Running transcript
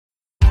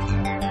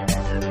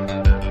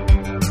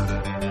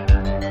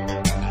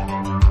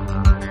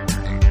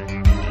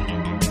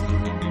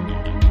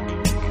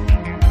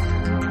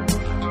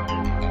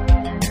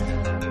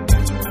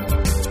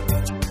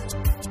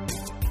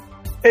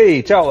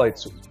Hey,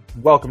 Towelites!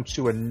 Welcome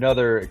to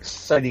another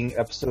exciting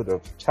episode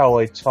of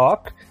Towelite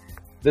Talk.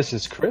 This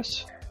is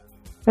Chris.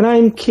 And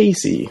I'm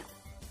Casey.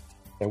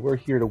 And we're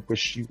here to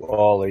wish you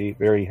all a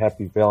very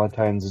happy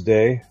Valentine's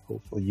Day.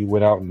 Hopefully you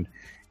went out and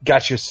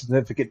got your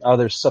significant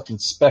other something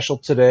special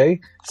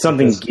today.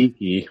 Something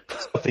geeky.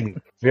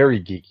 Something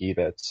very geeky.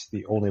 That's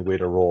the only way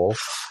to roll.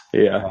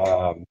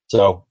 Yeah.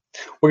 So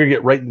we're going to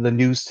get right into the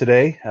news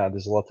today.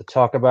 There's a lot to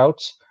talk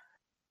about.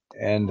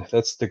 And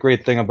that's the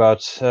great thing about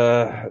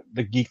the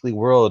geekly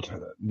world.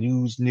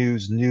 News.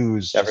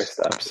 Never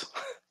stops.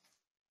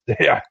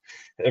 Yeah,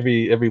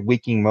 every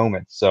waking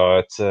moment. So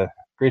it's a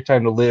great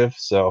time to live.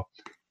 So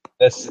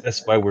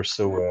that's why we're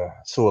so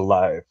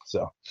alive.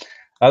 So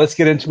let's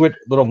get into it.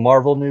 Little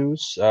Marvel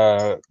news.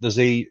 There's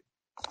a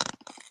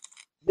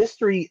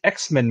mystery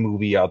X-Men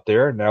movie out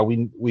there. Now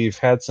we've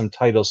had some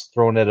titles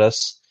thrown at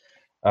us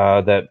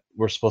that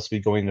we're supposed to be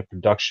going to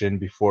production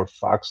before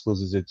Fox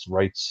loses its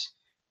rights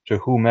to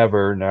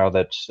whomever, now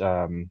that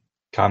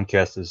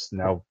Comcast is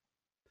now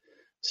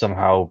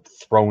somehow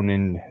thrown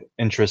in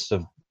interest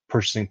of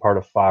purchasing part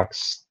of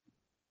Fox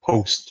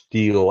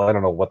post-deal. I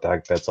don't know what the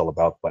heck that's all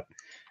about, but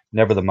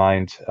never the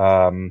mind.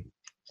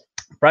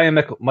 Brian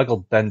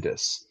Michael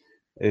Bendis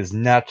is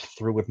not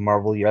through with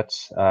Marvel yet,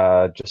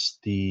 just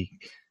the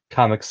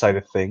comic side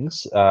of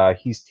things.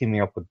 He's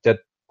teaming up with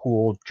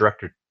Deadpool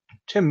director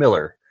Tim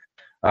Miller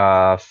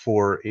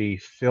for a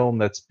film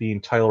that's being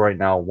titled right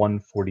now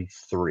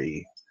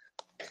 143.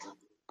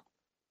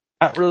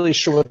 Not really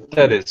sure what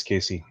that is,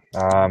 Casey. They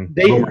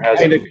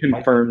kind of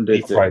confirmed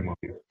it. Pride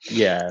movie.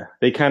 Yeah,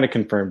 they kind of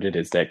confirmed it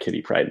is that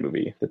Kitty Pryde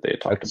movie that they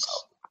had talked about.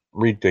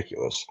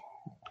 Ridiculous.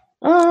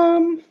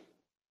 And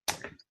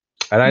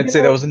I'd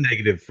say that was a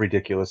negative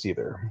ridiculous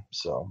either.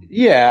 So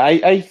yeah,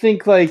 I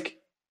think like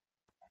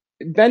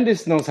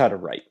Bendis knows how to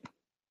write,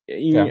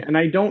 and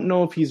I don't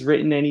know if he's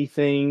written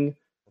anything.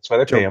 That's why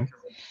they pay him.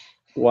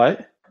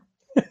 What?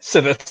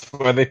 So that's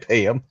why they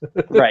pay him,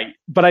 right?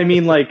 But I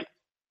mean, like.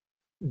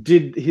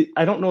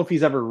 I don't know if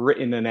he's ever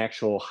written an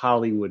actual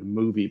Hollywood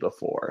movie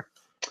before.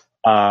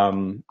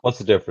 What's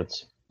the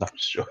difference? No, I'm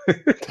just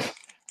joking.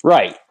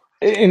 Right.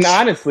 And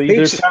honestly,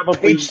 there's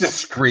probably the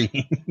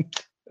screen.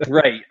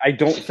 Right. I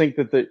don't think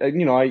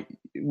that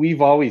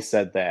we've always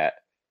said that.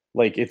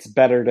 Like, it's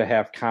better to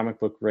have comic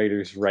book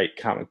writers write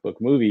comic book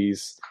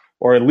movies,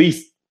 or at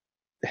least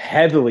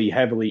heavily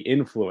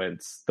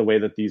influence the way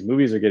that these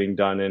movies are getting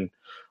done. And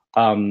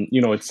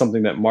it's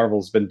something that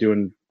Marvel's been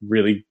doing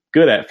really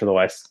good at for the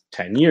last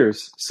 10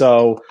 years.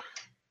 So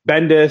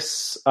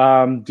Bendis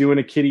doing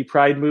a Kitty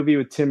Pryde movie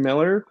with Tim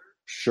Miller,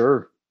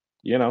 sure,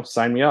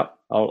 sign me up.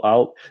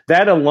 I'll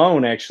that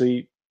alone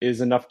actually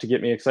is enough to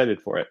get me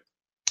excited for it.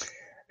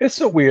 It's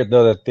so weird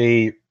though that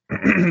they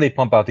they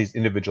pump out these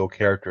individual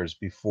characters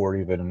before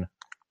even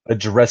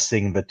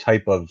addressing the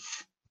type of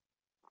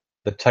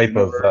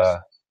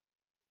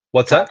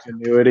what's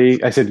continuity.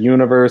 That? I said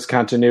universe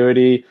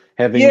continuity,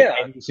 having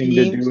anything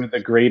to do with the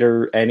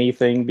greater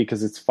anything,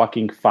 because it's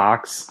fucking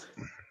Fox.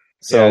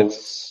 So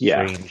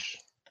strange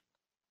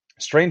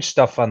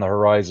stuff on the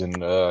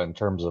horizon in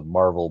terms of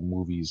Marvel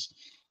movies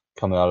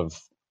coming out of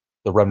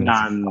the remnants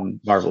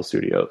non-Marvel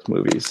Studios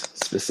movies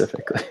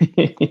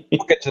specifically.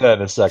 We'll get to that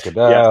in a second.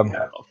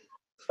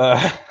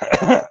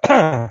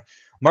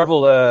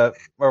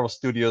 Marvel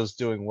Studios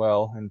doing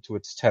well into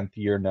its 10th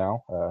year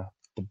now.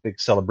 The big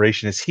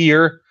celebration is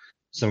here.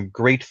 Some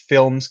great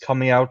films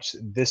coming out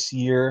this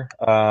year.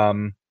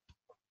 3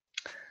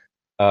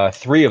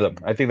 of them.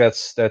 I think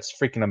that's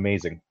freaking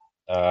amazing.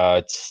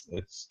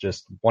 It's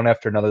just one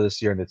after another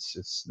this year, and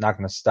it's not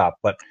going to stop.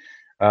 But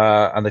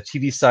on the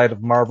TV side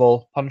of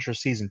Marvel, Punisher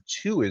season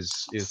 2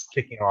 is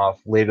kicking off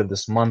later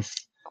this month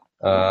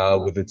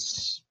with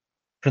its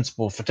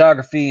principal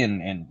photography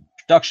and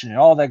production and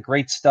all that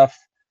great stuff.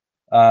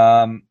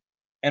 And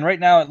right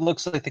now, it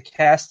looks like the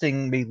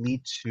casting may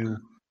lead to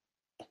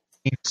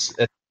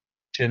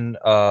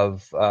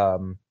of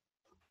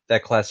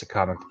that classic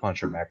comic, the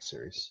Punisher Max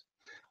series.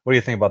 What do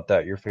you think about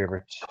that? Your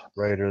favorite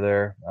writer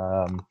there?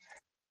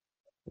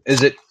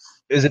 Is it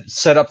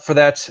set up for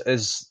that?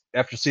 As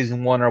after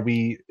season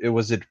 1,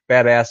 was it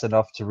badass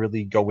enough to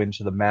really go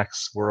into the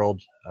Max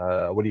world?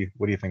 What do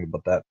you think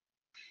about that?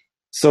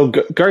 So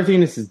Garth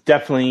Ennis is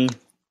definitely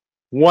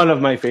one of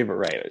my favorite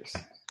writers.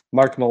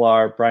 Mark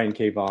Millar, Brian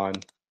K. Vaughan,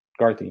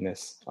 Garth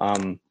Ennis,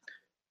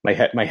 my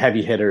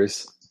heavy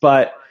hitters.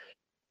 But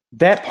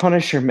that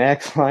Punisher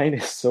Max line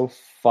is so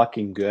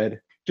fucking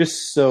good.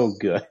 Just so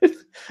good.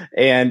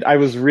 And I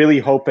was really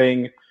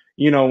hoping,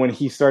 when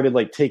he started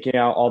like taking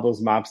out all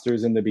those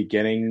mobsters in the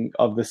beginning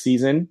of the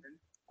season,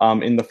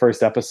 in the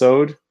first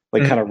episode,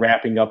 like kind of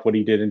wrapping up what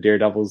he did in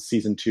Daredevil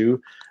season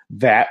 2,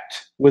 that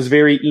was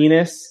very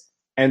Ennis.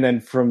 And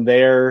then from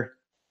there,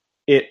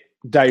 it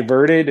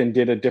diverted and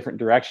did a different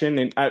direction.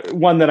 And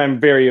one that I'm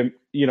very,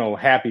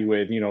 happy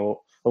with, a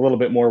little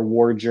bit more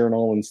war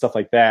journal and stuff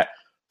like that.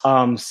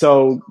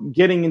 So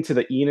getting into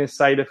the Ennis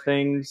side of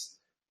things,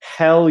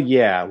 hell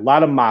yeah, a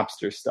lot of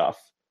mobster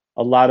stuff,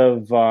 a lot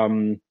of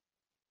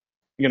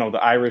the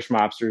Irish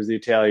mobsters, the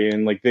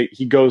Italian, like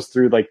he goes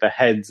through like the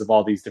heads of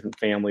all these different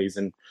families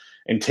and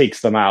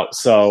takes them out.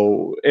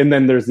 So, and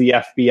then there's the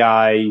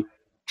FBI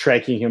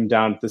tracking him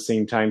down at the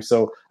same time.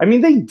 So, I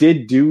mean, they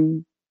did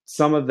do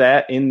some of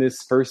that in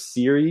this first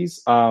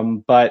series,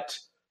 but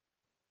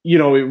it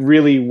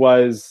really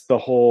was the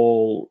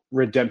whole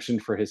redemption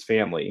for his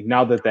family.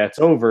 Now that that's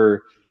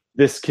over,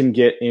 this can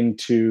get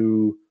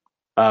into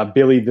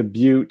Billy the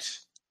Beaut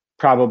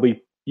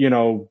probably,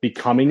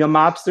 becoming a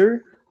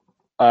mobster.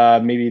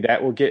 Maybe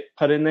that will get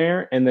put in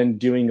there, and then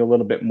doing a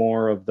little bit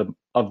more of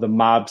the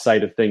mob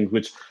side of things,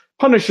 which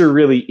Punisher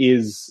really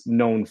is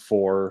known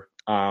for.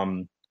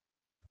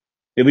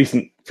 At least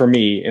for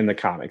me in the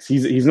comics,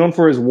 he's known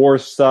for his war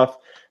stuff,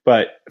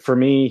 but for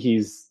me,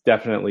 he's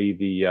definitely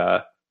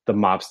the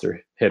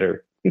mobster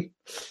hitter.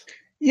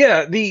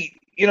 Yeah, the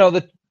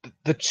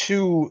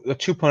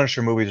two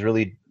Punisher movies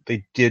really,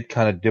 they did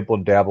kind of dibble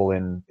and dabble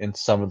in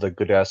some of the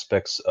good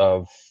aspects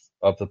of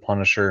the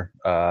Punisher,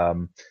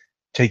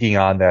 taking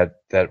on that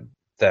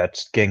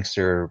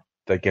gangster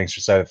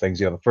side of things.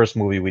 The first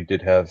movie we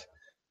did have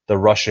the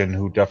Russian,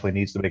 who definitely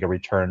needs to make a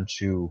return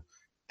to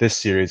this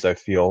series, I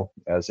feel,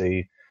 as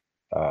a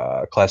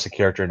classic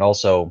character, and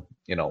also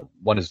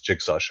when does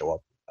Jigsaw show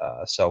up?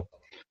 So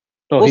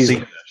we'll he's see.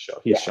 in that show.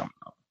 He's showing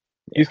up.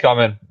 He's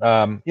coming.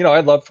 I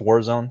love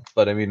Warzone,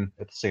 but I mean,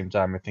 at the same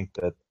time, I think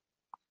that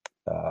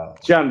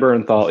Jon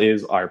Bernthal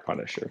is our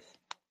Punisher.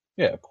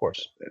 Yeah, of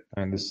course.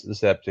 I mean,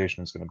 this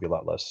adaptation is going to be a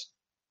lot less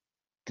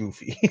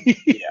goofy.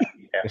 Yeah,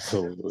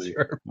 absolutely.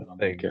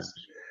 Things.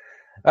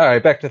 All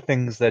right, back to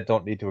things that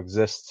don't need to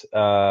exist.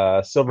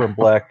 Silver and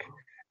Black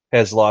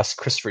has lost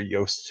Christopher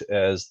Yost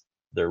as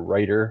their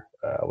writer,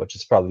 which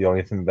is probably the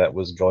only thing that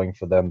was going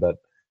for them that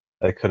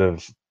I could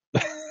have,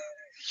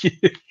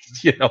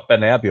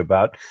 been happy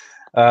about.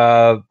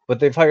 But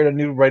they've hired a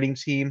new writing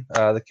team.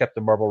 The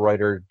Captain Marvel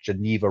writer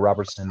Geneva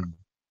Robertson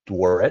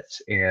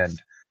Dworet and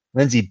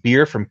Lindsay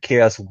Beer from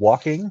Chaos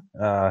Walking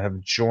have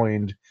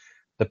joined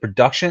the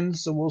production,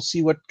 so we'll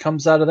see what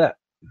comes out of that.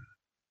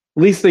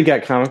 At least they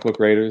got comic book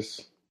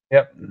writers.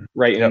 Yep.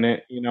 In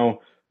it.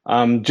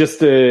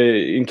 Just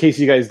in case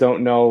you guys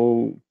don't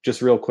know,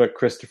 just real quick,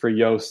 Christopher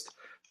Yost,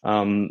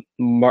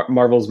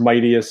 Marvel's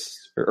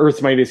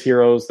Earth's Mightiest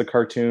Heroes, the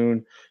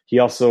cartoon. He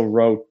also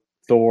wrote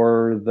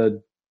Thor: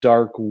 The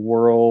Dark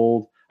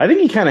World. I think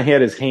he kind of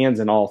had his hands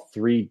in all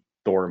three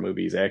Thor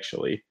movies,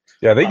 actually.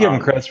 Yeah, they give him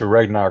credits for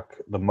Ragnarok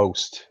the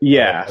most.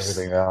 Yeah.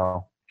 Everything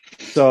else.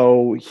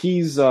 So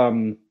he's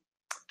been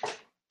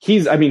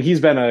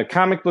a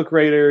comic book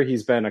writer,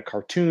 he's been a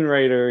cartoon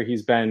writer,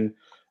 he's been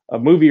a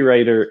movie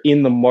writer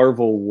in the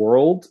Marvel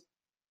world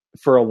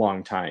for a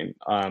long time.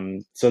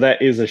 So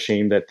that is a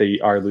shame that they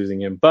are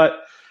losing him.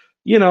 But,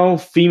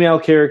 female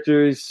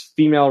characters,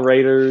 female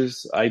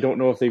writers. I don't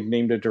know if they've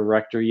named a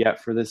director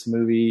yet for this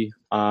movie.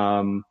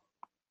 I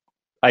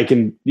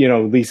can,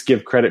 at least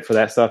give credit for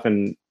that stuff.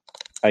 And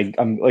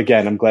I'm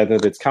glad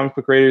that it's comic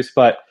book writers,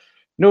 but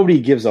nobody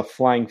gives a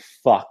flying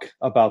fuck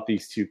about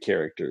these two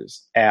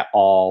characters at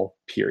all,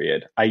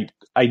 period. I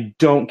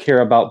don't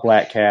care about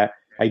Black Cat.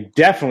 I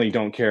definitely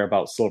don't care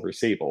about Silver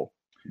Sable.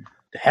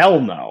 Hell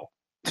no.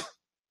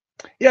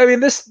 Yeah, I mean,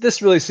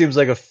 this really seems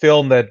like a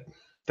film that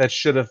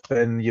should have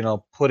been,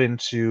 put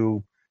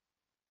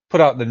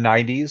out in the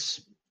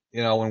 90s,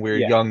 when we were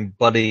young,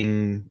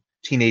 budding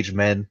teenage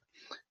men.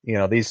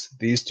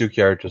 These two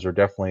characters are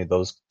definitely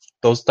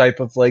those type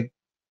of like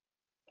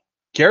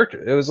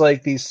character. It was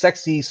like these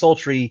sexy,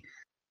 sultry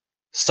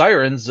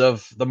sirens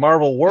of the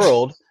Marvel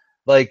world.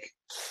 Like,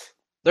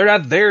 they're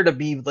not there to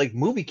be like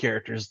movie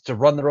characters to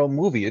run their own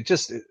movie.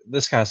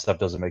 This kind of stuff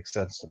doesn't make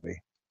sense to me.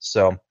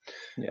 So,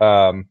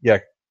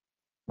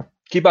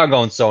 keep on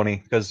going,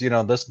 Sony, because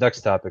this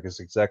next topic is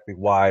exactly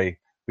why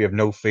we have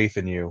no faith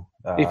in you.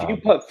 If you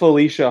put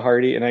Felicia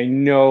Hardy, and I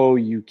know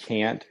you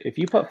can't, if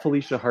you put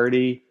Felicia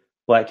Hardy,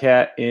 Black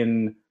Cat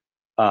in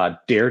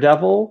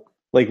Daredevil,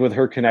 like with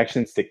her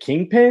connections to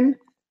Kingpin,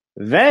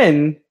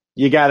 then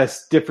you got a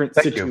different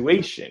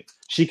situation.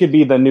 She could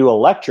be the new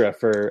Elektra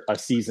for a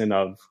season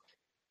of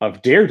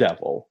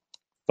Daredevil,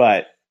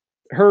 but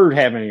her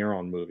having her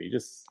own movie,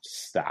 just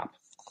stop.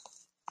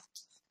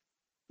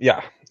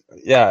 Yeah,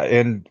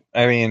 and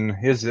I mean,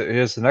 here's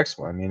the next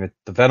one. I mean,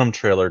 the Venom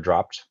trailer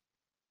dropped,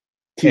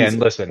 and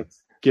listen,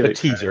 the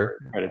teaser.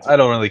 I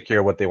don't really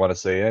care what they want to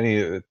say.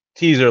 Any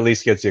teaser at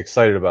least gets you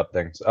excited about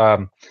things.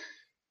 Now,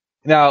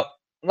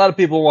 a lot of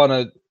people want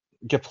to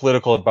get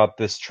political about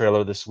this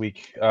trailer this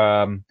week.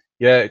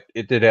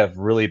 It did have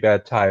really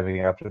bad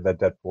timing after that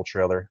Deadpool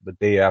trailer, the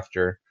day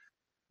after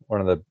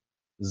one of the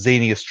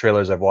zaniest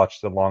trailers I've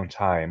watched in a long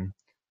time,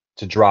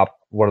 to drop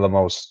one of the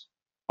most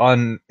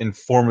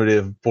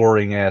uninformative,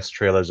 boring-ass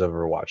trailers I've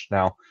ever watched.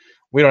 Now,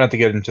 we don't have to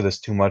get into this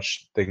too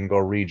much. They can go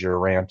read your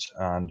rant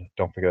on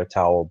Don't Forget a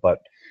Towel. But,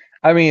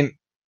 I mean,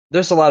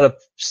 there's a lot of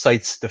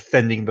sites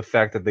defending the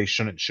fact that they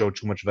shouldn't show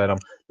too much Venom.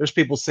 There's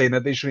people saying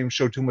that they shouldn't even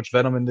show too much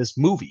Venom in this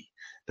movie.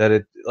 That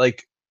it,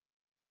 like,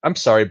 I'm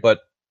sorry, but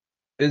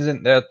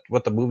isn't that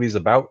what the movie's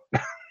about?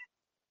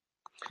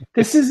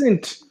 This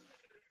isn't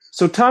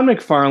So Todd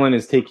McFarlane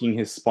is taking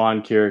his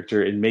Spawn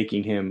character and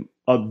making him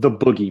the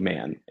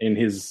boogeyman in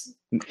his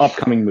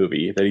upcoming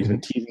movie that he's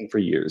been teasing for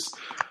years.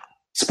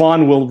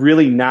 Spawn will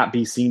really not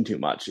be seen too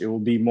much. It will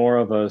be more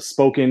of a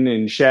spoken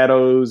in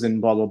shadows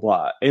and blah blah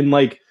blah.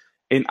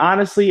 And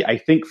honestly, I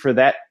think for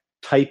that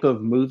type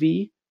of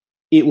movie,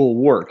 it will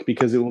work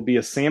because it will be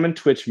a Sam and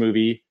Twitch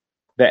movie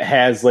that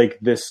has like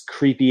this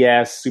creepy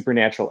ass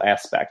supernatural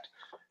aspect.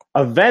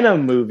 A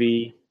Venom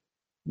movie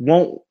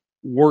won't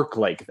work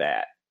like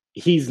that.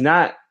 He's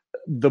not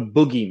the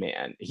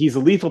boogeyman. He's a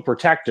lethal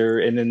protector,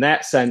 and in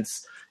that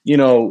sense,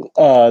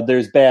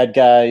 there's bad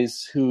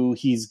guys who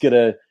he's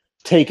gonna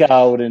take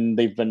out, and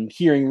they've been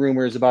hearing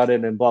rumors about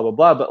it and blah blah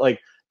blah. But like,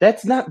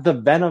 that's not the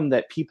Venom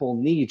that people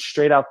need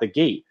straight out the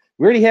gate.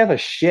 We already have a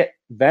shit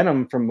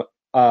Venom from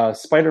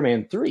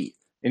Spider-Man 3,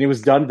 and it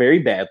was done very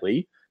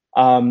badly.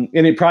 And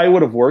it probably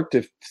would have worked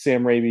if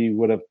Sam Raimi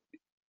would have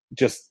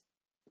just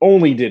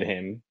only did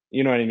him.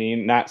 You know what I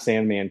mean? Not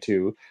Sandman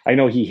 2. I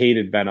know he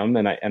hated Venom,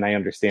 and I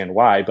understand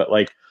why. But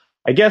like,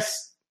 I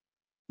guess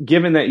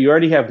given that you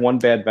already have one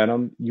bad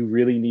Venom, you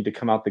really need to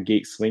come out the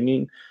gate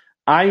swinging.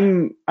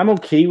 I'm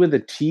okay with a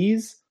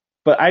tease,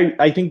 but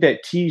I think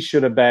that tease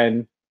should have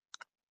been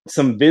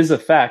some Viz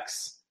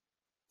effects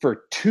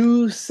for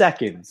 2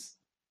 seconds.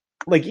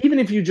 Like, even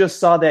if you just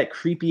saw that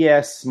creepy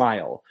ass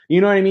smile,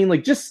 you know what I mean?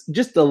 Like just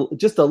a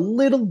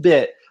little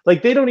bit.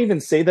 Like, they don't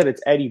even say that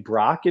it's Eddie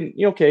Brock, and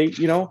okay,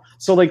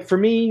 So like, for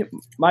me,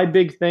 my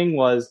big thing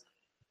was,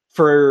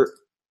 for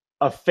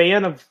a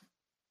fan of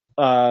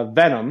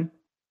Venom,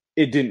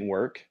 it didn't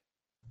work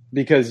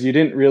because you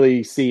didn't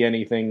really see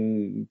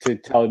anything to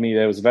tell me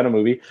that it was a Venom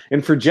movie.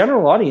 And for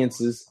general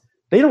audiences,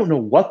 they don't know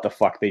what the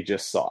fuck they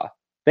just saw.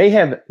 They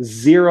have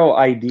zero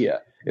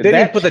idea. They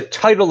didn't put the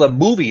title of the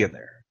movie in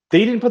there.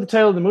 They didn't put the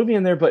title of the movie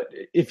in there, but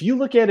if you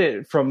look at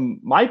it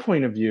from my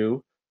point of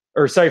view,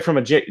 from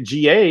a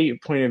GA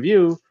point of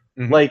view,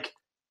 like,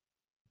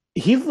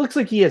 he looks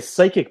like he has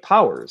psychic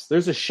powers.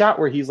 There's a shot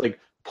where he's like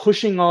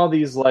pushing all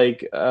these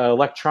like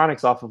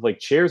electronics off of like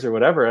chairs or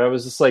whatever. And I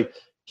was just like,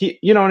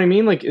 you know what I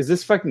mean? Like, is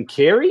this fucking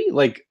Carrie?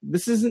 Like,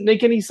 this doesn't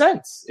make any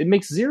sense. It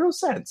makes zero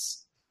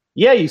sense.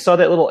 Yeah, you saw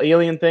that little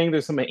alien thing.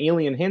 There's some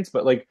alien hints,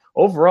 but like,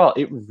 overall,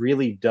 it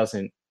really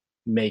doesn't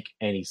make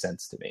any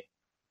sense to me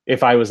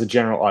if I was a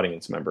general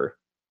audience member.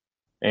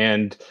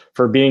 And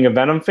for being a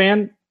Venom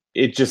fan,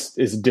 it just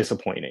is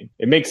disappointing.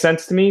 It makes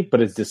sense to me, but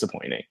it's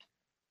disappointing.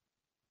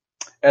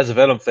 As a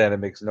Venom fan, it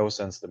makes no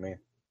sense to me.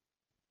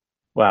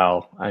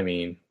 Well, I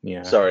mean,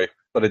 yeah. Sorry,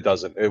 but it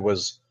doesn't.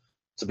 It's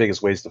the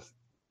biggest waste of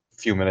a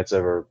few minutes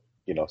ever,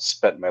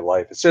 spent in my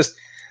life. It's just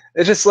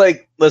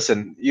like,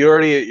 listen, you're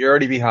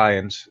already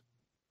behind,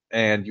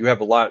 and you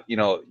have a lot,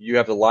 you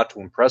have a lot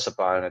to impress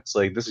upon. It's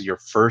like, this is your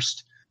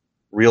first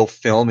real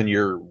film in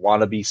your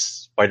wannabe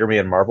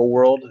Spider-Man Marvel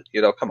world.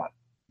 Come on.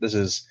 This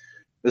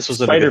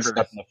was a big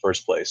step in the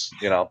first place,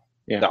 Yeah.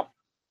 No,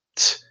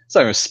 it's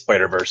not even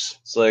Spider-Verse.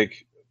 It's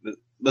like,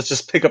 let's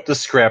just pick up the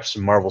scraps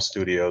from Marvel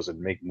Studios and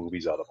make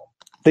movies out of them.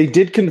 They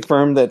did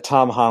confirm that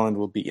Tom Holland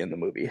will be in the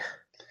movie.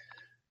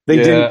 They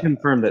didn't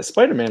confirm that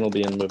Spider-Man will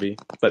be in the movie,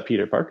 but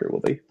Peter Parker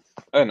will be.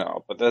 I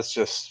know, but that's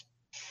just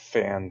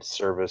fan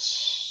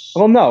service.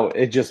 Well, no,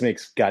 it just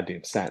makes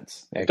goddamn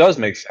sense. Actually. It does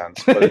make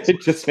sense. But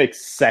it just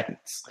makes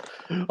sense.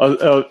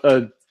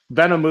 A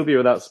Venom movie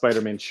without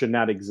Spider-Man should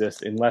not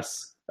exist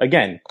unless,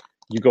 again,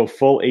 you go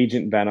full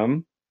Agent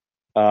Venom.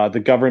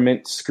 The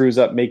government screws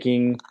up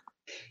making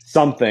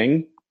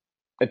something,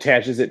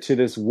 attaches it to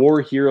this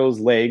war hero's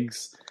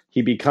legs.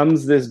 He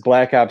becomes this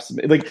Black Ops.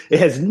 Like, it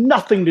has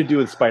nothing to do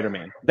with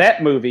Spider-Man.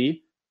 That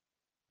movie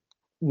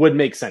would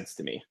make sense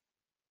to me.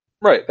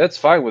 Right, that's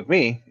fine with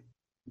me.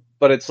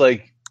 But it's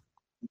like,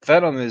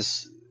 Venom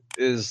is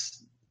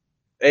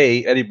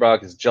Eddie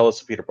Brock is jealous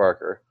of Peter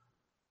Parker.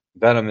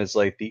 Venom is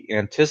like the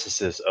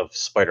antithesis of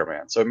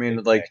Spider-Man. So I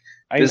mean, like,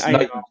 you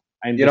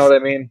know what I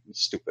mean?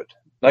 It's stupid.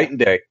 Night and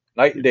day.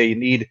 You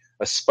need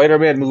a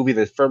Spider-Man movie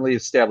that firmly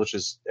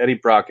establishes Eddie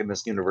Brock in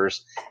this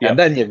universe, and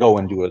then you go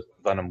and do a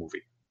Venom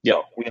movie. Yeah,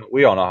 so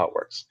we all know how it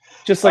works.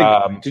 Just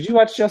like, did you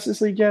watch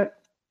Justice League yet?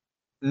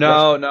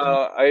 No.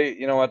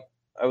 You know what?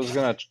 I was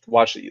gonna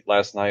watch it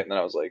last night, and then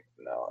I was like,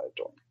 no, I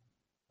don't.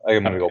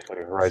 I'm gonna go play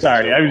Horizon.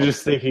 Sorry, I was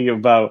just thinking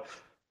about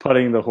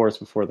putting the horse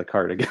before the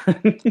cart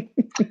again.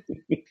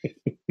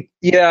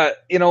 Yeah,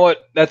 you know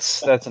what?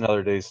 That's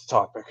another day's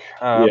topic.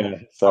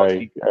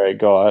 Sorry. All right,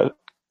 go on.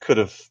 Could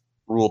have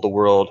ruled the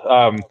world.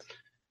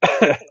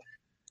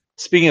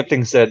 Speaking of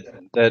things that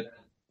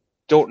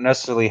don't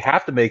necessarily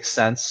have to make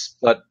sense,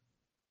 but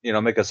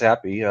make us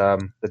happy.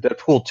 The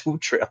Deadpool 2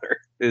 trailer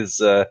is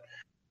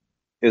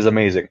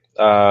amazing.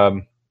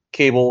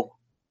 Cable,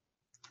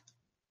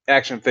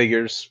 action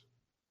figures,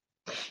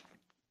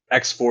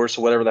 X-Force,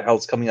 or whatever the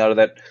hell's coming out of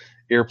that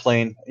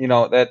airplane.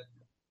 I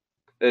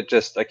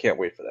can't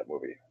wait for that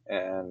movie,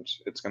 and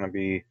it's going to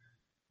be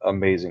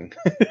amazing.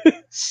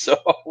 So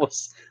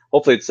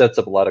hopefully it sets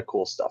up a lot of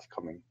cool stuff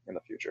coming in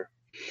the future.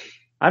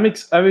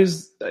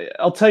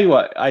 I'll tell you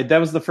what, that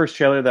was the first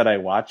trailer that I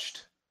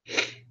watched.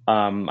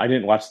 I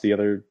didn't watch the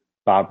other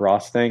Bob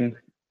Ross thing.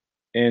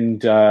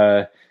 and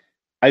I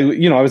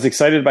was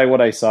excited by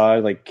what I saw.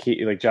 Like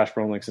Josh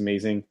Brolin looks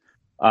amazing.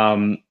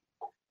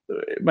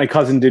 My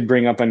cousin did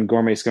bring up on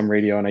Gourmet Scum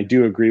Radio, and I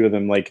do agree with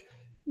him. Like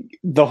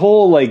the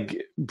whole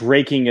like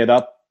breaking it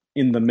up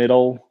in the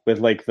middle with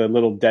like the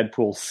little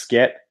Deadpool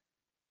skit.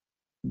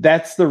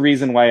 That's the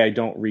reason why I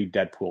don't read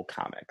Deadpool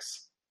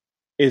comics.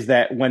 Is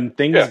that when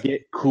things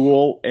get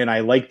cool and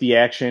I like the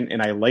action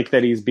and I like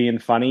that he's being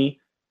funny,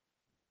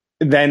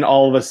 then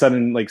all of a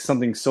sudden like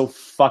something so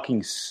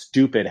fucking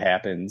stupid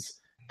happens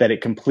that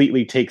it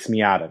completely takes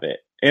me out of it.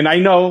 And I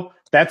know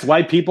that's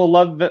why people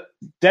love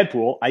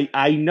Deadpool.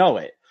 I know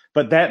it.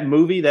 But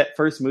that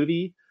first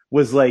movie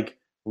was like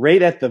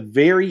right at the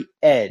very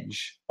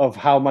edge of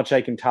how much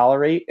I can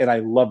tolerate, and I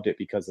loved it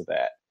because of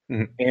that.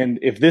 Mm-hmm. And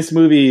if this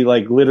movie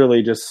like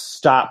literally just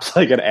stops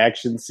like an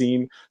action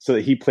scene so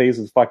that he plays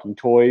with fucking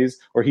toys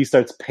or he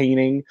starts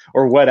painting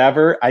or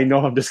whatever, I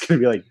know I'm just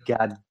gonna be like,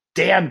 God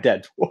damn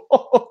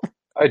Deadpool.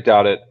 I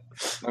doubt it.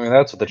 I mean,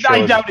 that's what the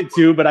trailer. I doubt it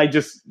too, but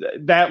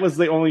that was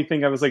the only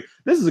thing I was like,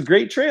 this is a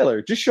great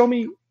trailer. Just show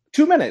me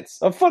 2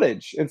 minutes of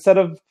footage instead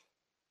of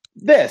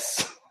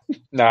this.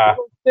 Nah.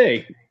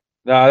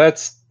 Nah,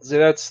 that's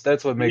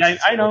what makes it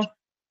I know.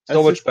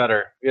 So much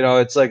better. You know,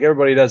 it's like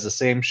everybody does the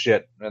same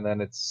shit, and then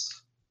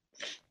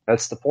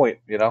that's the point,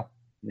 you know?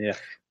 Yeah.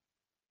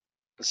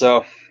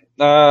 So,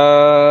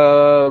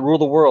 rule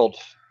the world.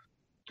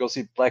 Go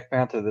see Black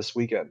Panther this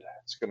weekend.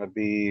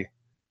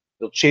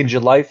 It'll change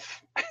your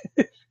life.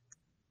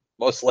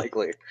 Most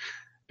likely.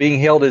 Being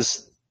hailed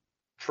as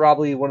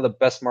probably one of the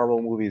best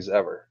Marvel movies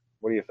ever.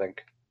 What do you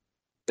think?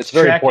 It's a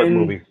very important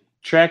movie.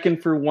 Tracking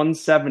for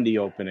 170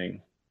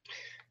 opening.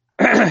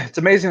 It's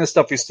amazing the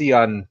stuff you see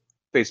on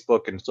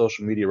Facebook and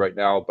social media right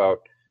now about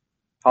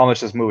how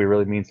much this movie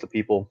really means to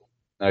people.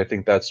 And I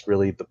think that's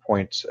really the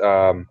point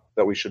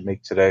that we should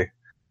make today.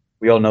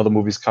 We all know the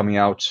movie's coming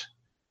out,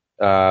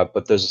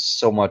 but there's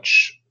so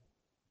much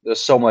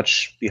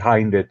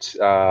behind it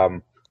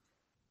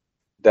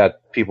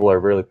that people are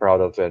really proud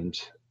of, and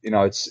you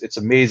know, it's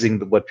amazing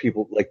what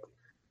people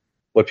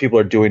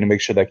are doing to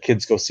make sure that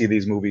kids go see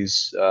these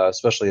movies,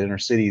 especially in inner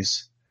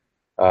cities.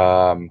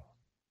 I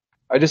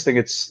think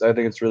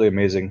it's really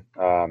amazing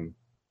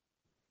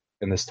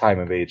in this time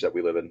of age that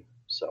we live in.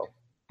 So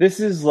this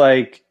is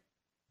like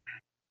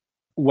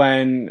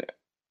when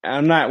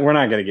we're not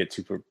going to get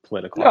too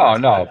political.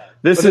 No.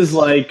 This is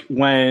like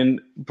when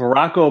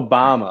Barack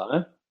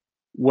Obama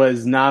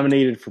was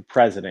nominated for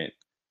president,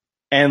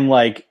 and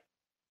like,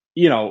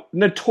 you know,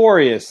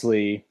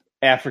 notoriously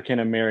African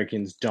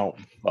Americans don't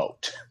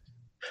vote.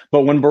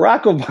 But when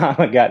Barack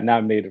Obama got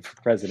nominated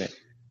for president,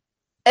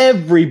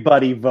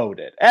 everybody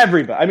voted.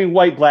 Everybody. I mean,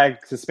 white,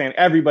 black, Hispanic,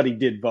 everybody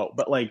did vote.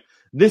 But like,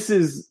 this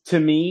is, to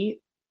me,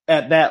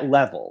 at that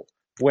level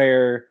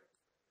where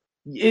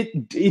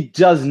it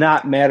does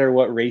not matter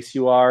what race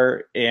you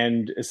are,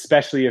 and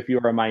especially if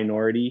you're a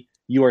minority,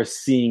 you are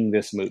seeing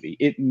this movie.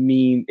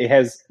 It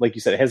has, like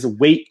you said, it has a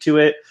weight to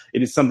it.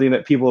 It is something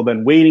that people have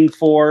been waiting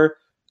for.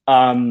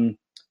 You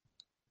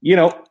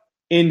know,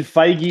 in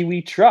Feige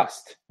we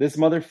trust. This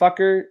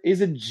motherfucker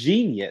is a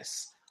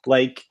genius.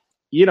 Like,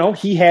 you know,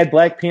 he had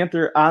Black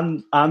Panther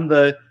on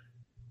the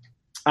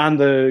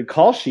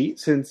call sheet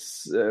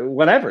since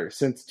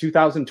since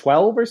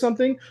 2012 or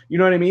something. You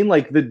know what I mean?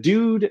 Like, the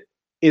dude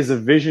is a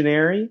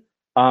visionary.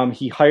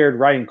 He hired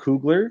Ryan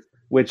Coogler,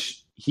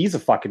 which he's a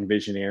fucking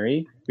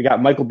visionary. We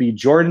got Michael B.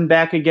 Jordan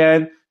back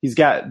again. He's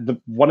got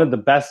one of the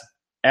best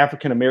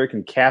African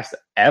American cast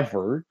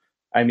ever.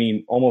 I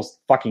mean, almost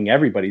fucking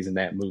everybody's in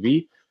that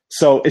movie.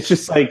 So it's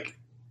just like,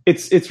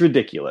 it's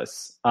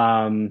ridiculous.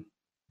 Yeah,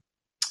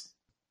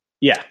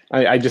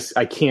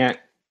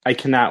 I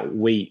cannot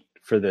wait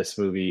for this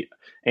movie.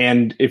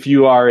 And if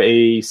you are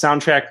a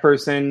soundtrack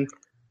person,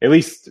 at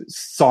least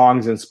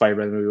songs inspired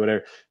by the movie,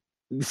 whatever,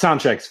 the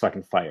soundtrack's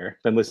fucking fire.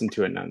 Then listen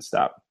to it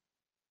nonstop.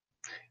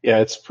 Yeah,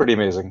 it's pretty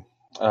amazing.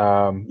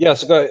 So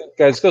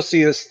guys, go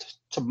see this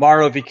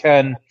tomorrow if you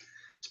can.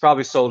 It's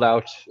probably sold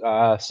out.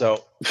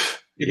 So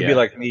you can be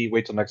like me,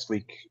 wait till next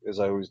week, as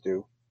I always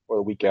do, or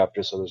the week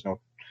after, so there's no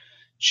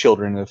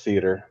children in the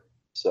theater.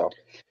 So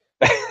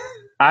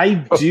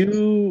I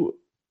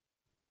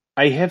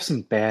have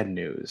some bad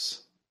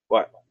news.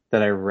 What?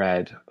 That I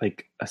read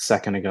like a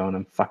second ago and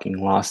I'm fucking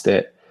lost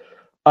it.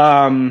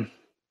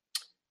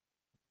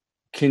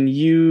 Can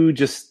you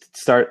just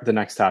start the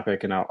next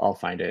topic and I'll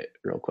find it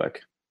real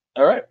quick.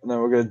 All right. And then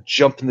we're going to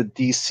jump into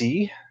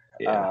DC.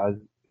 Yeah.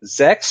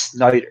 Zack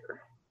Snyder,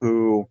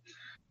 who,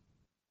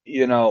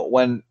 you know,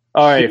 when...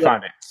 All right,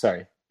 found it.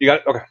 Sorry. You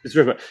got it? Okay. Just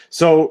real quick.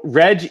 So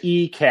Reg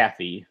E.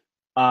 Cathey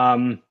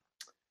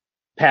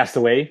passed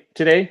away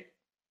today.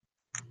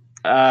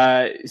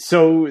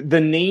 So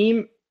the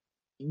name...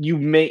 You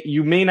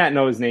may not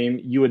know his name.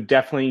 You would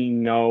definitely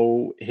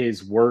know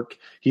his work.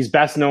 He's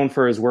best known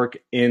for his work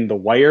in The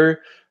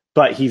Wire,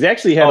 but he's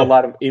actually had a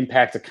lot of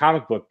impact to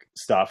comic book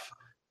stuff.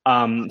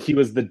 He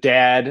was the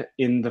dad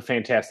in the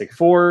Fantastic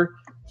Four.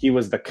 He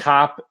was the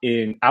cop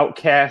in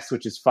Outcast,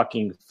 which is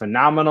fucking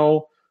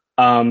phenomenal.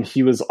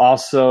 He was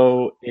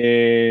also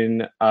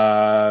in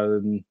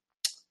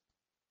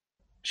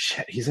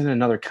shit, he's in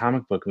another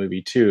comic book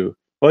movie too.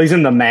 Well, he's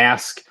in The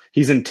Mask.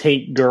 He's in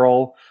Tank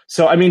Girl.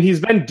 So I mean, he's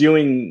been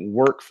doing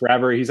work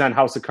forever. He's on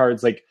House of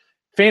Cards. Like,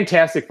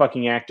 fantastic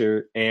fucking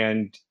actor.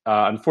 And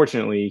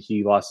unfortunately,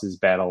 he lost his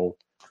battle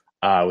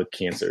with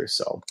cancer.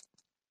 So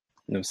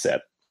I'm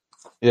sad.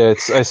 Yeah,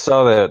 I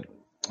saw that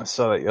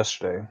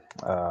yesterday.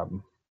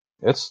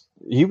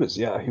 He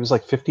was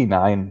like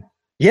 59.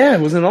 Yeah,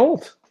 it wasn't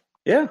old.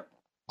 Yeah,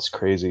 it's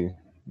crazy.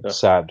 It's Yeah.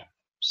 sad.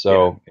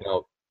 So you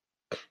know,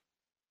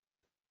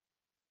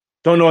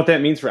 don't know what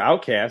that means for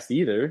Outcast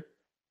either.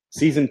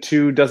 Season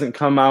 2 doesn't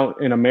come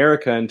out in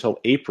America until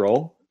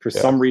April. For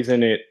some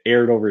reason, it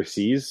aired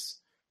overseas.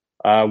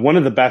 One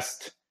of the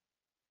best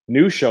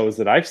new shows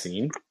that I've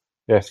seen.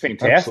 Yeah, it's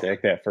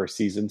fantastic, that first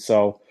season.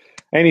 So,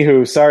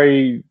 anywho,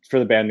 sorry for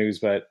the bad news,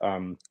 but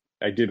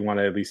I did want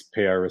to at least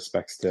pay our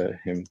respects to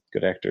him.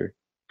 Good actor,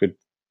 good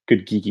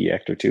geeky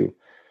actor too.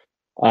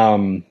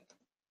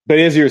 But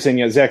as you were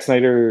saying, Zack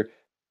Snyder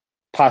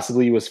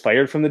possibly was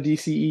fired from the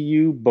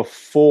DCEU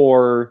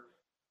before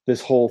this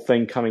whole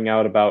thing coming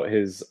out about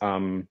his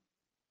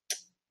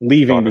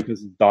leaving because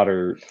his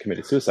daughter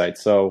committed suicide.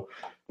 So,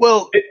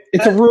 well,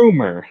 it's a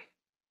rumor.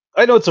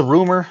 I know it's a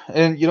rumor,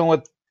 and you know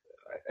what?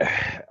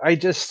 I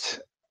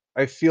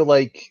feel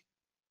like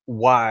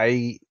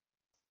why?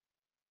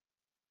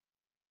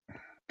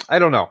 I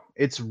don't know.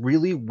 It's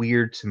really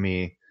weird to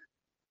me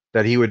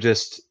that he would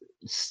just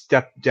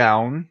step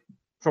down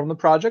from the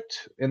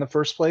project in the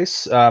first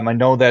place. I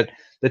know that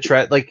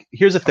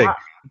here's the thing.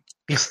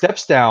 He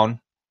steps down,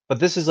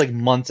 but this is like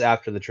months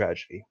after the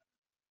tragedy.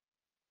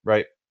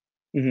 Right?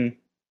 Mm-hmm.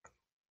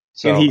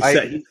 So and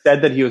he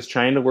said that he was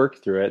trying to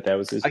work through it. That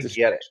was his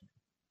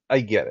I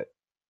get it.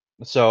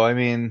 So, I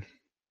mean,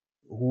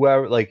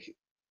 whoever, like,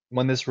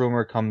 when this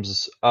rumor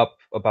comes up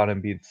about him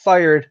being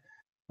fired,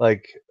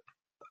 like,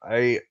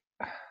 I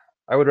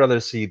would rather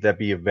see that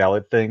be a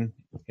valid thing,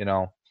 you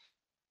know,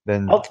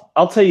 than...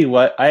 I'll tell you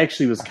what, I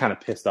actually was kind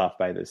of pissed off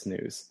by this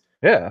news.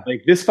 Yeah.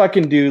 Like, this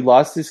fucking dude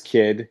lost his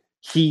kid.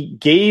 He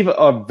gave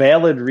a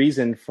valid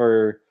reason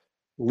for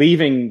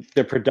leaving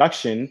the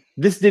production.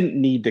 This didn't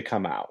need to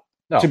come out,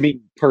 to me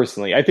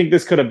personally. I think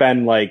this could have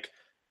been, like,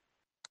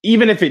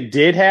 even if it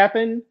did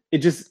happen, it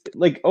just,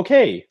 like,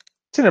 okay.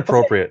 It's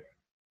inappropriate. Okay.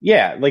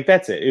 Yeah, like,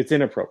 that's it. It's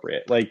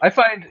inappropriate. Like, I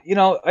find,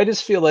 I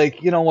just feel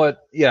like, you know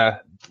what? Yeah,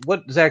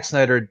 what Zack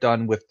Snyder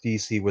done with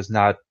DC was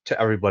not to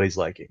everybody's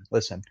liking.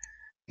 Listen,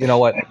 you know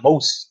what?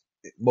 Most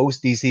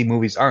DC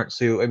movies aren't.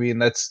 So, I mean,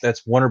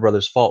 that's Warner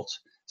Brothers' fault.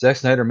 Zack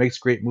Snyder makes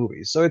great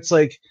movies. So it's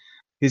like,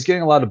 he's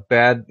getting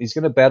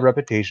a bad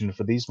reputation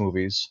for these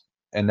movies.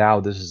 And now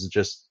this is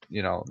just,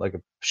 like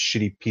a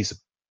shitty piece of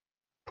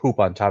poop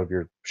on top of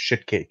your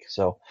shit cake.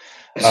 So,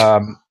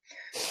 I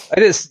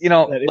just,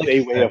 that is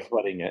a way of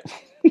flooding it.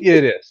 Yeah,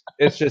 it is.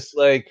 It's just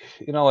like,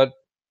 you know what?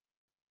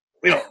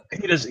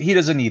 He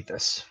doesn't need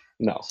this.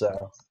 No.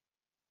 So,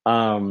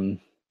 and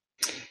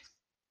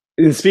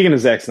speaking of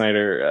Zack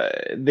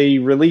Snyder, they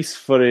released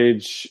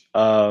footage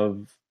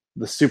of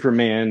the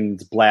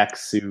Superman's black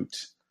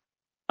suit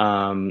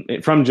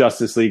from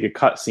Justice League, a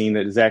cutscene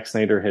that Zack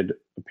Snyder had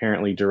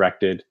apparently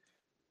directed.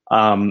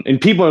 And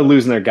people are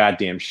losing their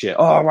goddamn shit.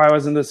 Oh, why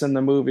wasn't this in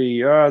the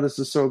movie? Oh, this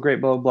is so great,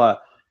 blah, blah, blah.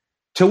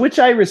 To which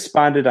I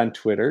responded on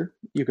Twitter.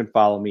 You can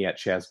follow me at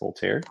Chaz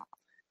Voltaire.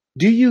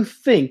 Do you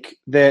think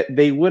that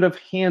they would have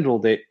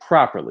handled it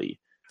properly?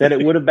 That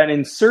it would have been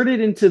inserted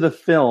into the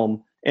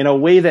film in a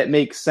way that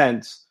makes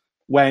sense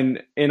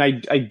and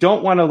I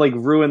don't want to like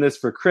ruin this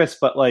for Chris,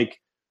 but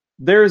like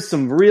there's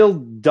some real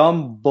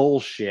dumb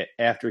bullshit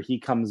after he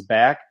comes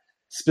back.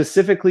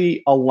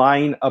 Specifically a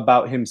line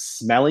about him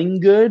smelling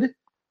good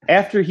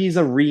after he's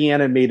a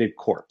reanimated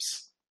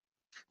corpse.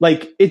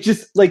 Like, it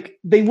just, like,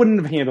 they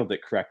wouldn't have handled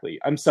it correctly.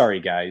 I'm sorry,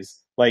 guys.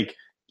 Like,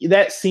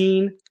 that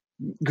scene,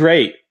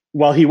 great.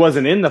 Well, he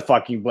wasn't in the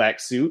fucking black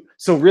suit,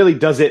 so really,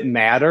 does it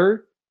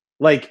matter?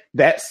 Like,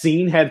 that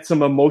scene had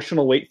some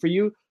emotional weight for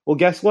you? Well,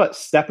 guess what?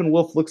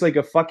 Steppenwolf looks like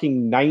a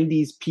fucking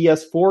 90s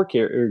PS4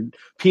 character,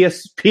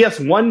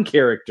 PS1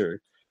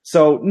 character.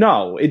 So,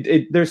 no,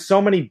 there's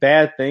so many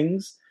bad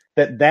things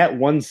that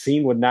one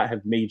scene would not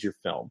have made your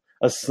film.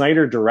 A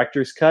Snyder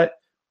director's cut,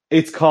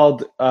 it's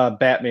called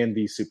Batman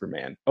v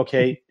Superman.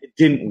 Okay, it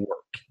didn't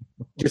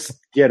work. Just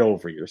get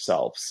over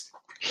yourselves.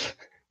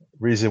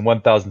 Reason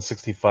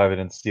 1065. I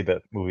didn't see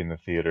that movie in the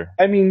theater.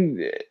 I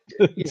mean,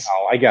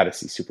 I got to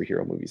see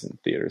superhero movies in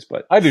theaters,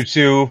 but I do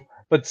too.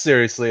 But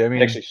seriously, I mean,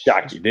 I'm actually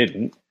shocked you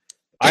didn't.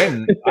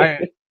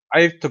 I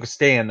took a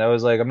stand. I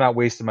was like, I'm not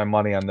wasting my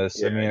money on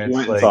this. Yeah, I mean, you it's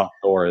went like and saw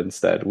Thor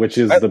instead, which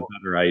is the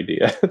better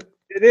idea.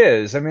 It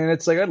is. I mean,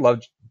 it's like I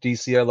love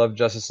DC. I love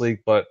Justice League,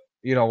 but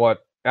you know what?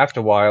 After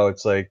a while,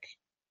 it's like,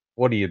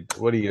 what are you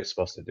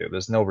supposed to do?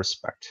 There's no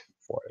respect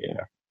for it.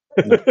 Yeah.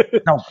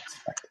 No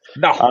respect.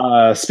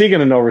 No.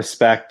 Speaking of no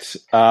respect,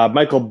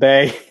 Michael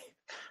Bay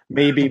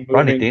may be moving.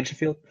 Rodney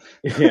Dangerfield?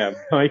 Yeah,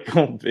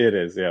 it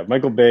is. Yeah,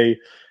 Michael Bay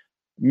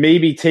may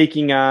be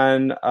taking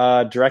on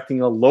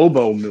directing a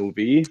Lobo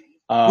movie.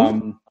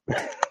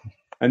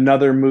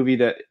 Another movie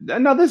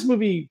now this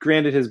movie,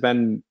 granted, has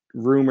been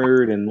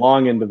rumored and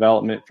long in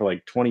development for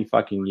like 20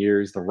 fucking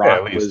years. The Yeah,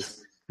 at Rock least.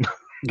 was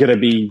gonna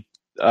be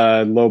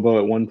Lobo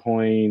at one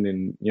point,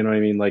 and you know what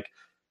I mean. Like,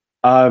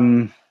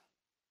 and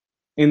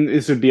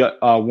this would be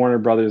Warner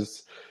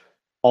Brothers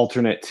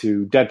alternate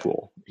to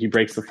Deadpool. He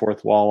breaks the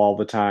fourth wall all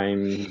the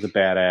time. He's a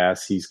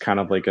badass. He's kind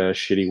of like a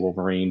shitty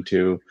Wolverine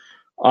too.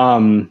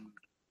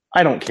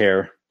 I don't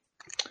care.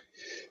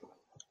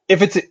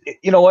 If it's,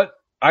 you know what,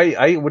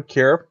 I would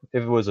care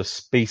if it was a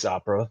space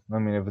opera. I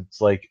mean, if it's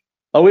like,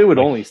 oh, it would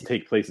only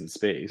take place in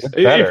space. It's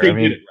better. If they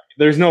did it right.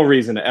 There's no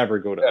reason to ever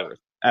go to Earth.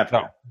 Ever.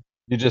 No,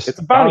 you just it's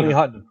a bounty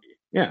hunting.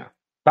 Yeah,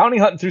 bounty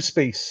hunting through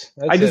space.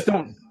 I just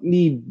don't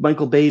need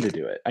Michael Bay to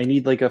do it. I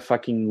need like a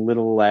fucking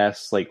little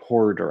ass like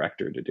horror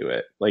director to do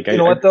it. Like, you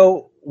know what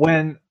though?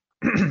 When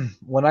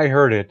when I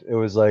heard it, it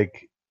was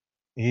like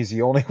he's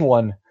the only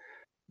one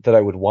that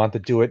I would want to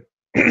do it,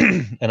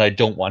 and I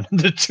don't want him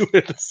to do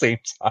it at the same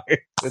time.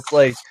 It's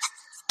like,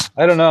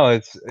 I don't know.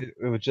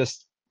 It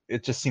just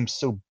seems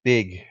so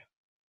big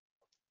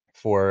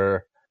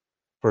for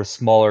a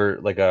smaller,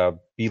 like a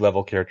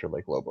B-level character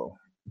like Lobo.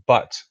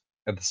 But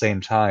at the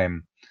same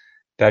time,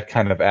 that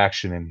kind of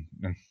action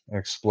and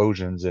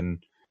explosions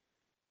and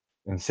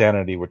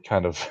insanity would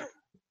kind of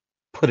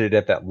put it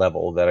at that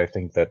level that I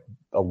think that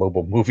a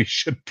Lobo movie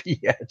should be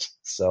at.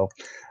 So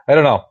I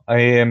don't know. I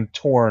am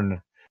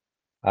torn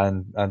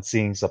on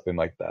seeing something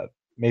like that.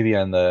 Maybe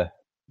on the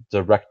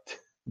direct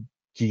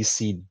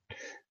DC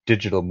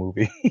digital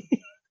movie.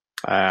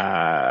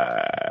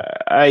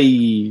 I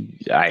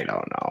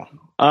don't know.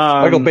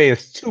 Michael Bay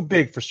is too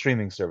big for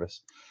streaming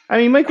service. I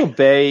mean, Michael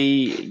Bay,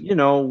 you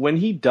know, when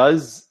he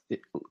does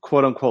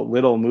quote unquote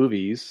little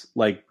movies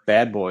like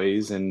Bad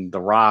Boys and The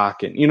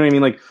Rock, and you know what I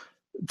mean? Like,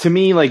 to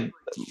me, like,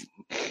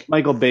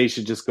 Michael Bay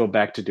should just go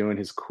back to doing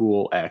his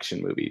cool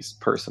action movies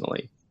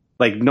personally.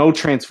 Like, no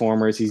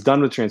Transformers. He's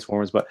done with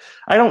Transformers, but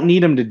I don't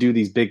need him to do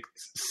these big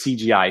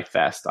CGI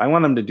fest. I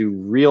want him to do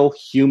real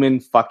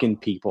human fucking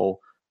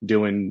people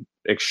doing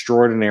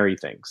extraordinary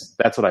things.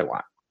 That's what I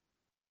want.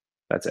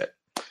 That's it.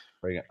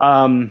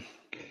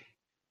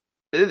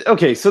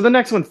 Okay, so the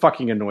next one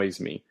fucking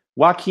annoys me.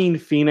 Joaquin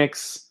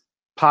Phoenix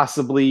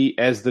possibly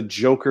as the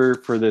Joker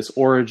for this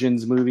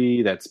Origins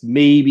movie that's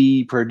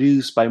maybe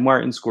produced by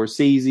Martin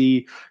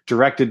Scorsese,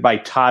 directed by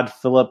Todd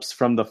Phillips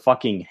from the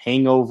fucking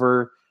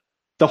Hangover.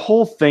 The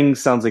whole thing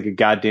sounds like a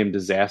goddamn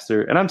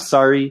disaster. And I'm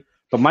sorry,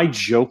 but my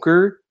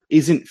Joker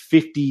isn't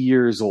 50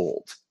 years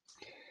old.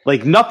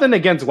 Like, nothing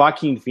against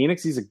Joaquin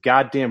Phoenix. He's a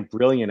goddamn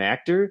brilliant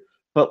actor.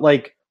 But,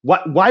 like,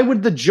 why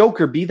would the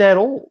Joker be that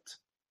old?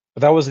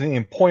 But that wasn't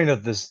the point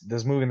of this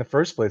movie in the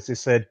first place. They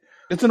said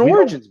it's an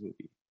Origins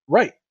movie.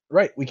 Right.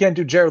 We can't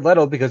do Jared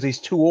Leto because he's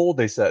too old,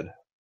 they said.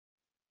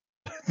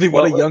 They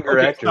want a younger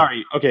actor.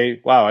 Sorry. Okay.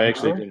 Wow. I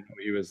actually didn't know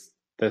he was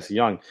this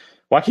young.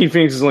 Joaquin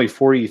Phoenix is only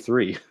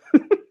 43.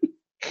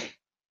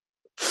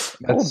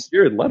 That's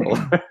Jared Leto.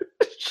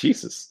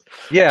 Jesus.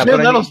 Yeah.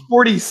 Jared Leto's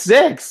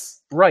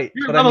 46. Right.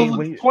 Jared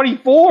Leto's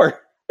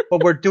 24.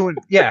 But we're doing,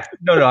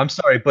 no, I'm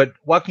sorry, but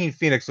Joaquin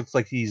Phoenix looks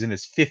like he's in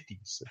his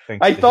 50s.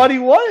 I thought he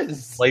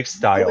was.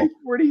 Lifestyle. He's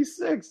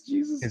 46.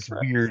 Jesus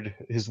Christ.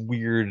 His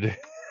weird,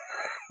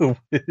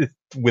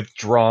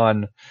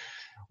 withdrawn,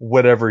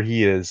 whatever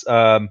he is.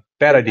 Bad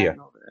idea.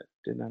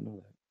 Did not know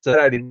that. So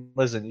I didn't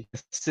listen.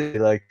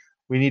 Like,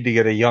 we need to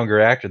get a younger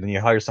actor. Then you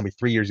hire somebody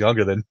 3 years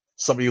younger than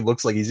somebody who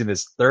looks like he's in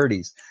his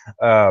 30s.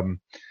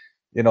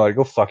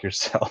 Go fuck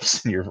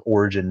yourselves in your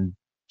origin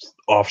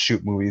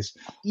offshoot movies.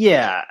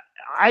 Yeah.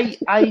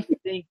 I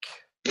think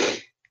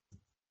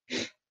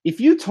if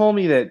you told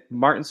me that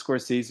Martin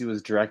Scorsese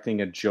was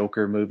directing a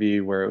Joker movie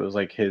where it was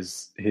like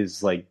his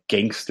like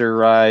gangster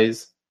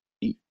rise,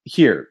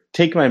 here,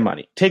 take my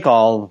money, take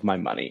all of my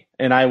money,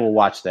 and I will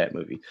watch that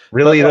movie.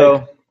 Really,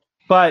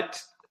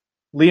 but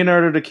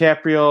Leonardo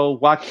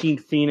DiCaprio, Joaquin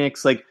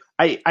Phoenix, like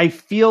I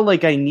feel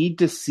like I need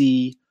to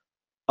see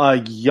a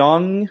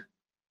young,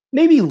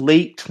 maybe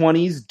late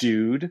 20s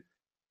dude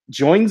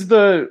joins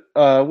the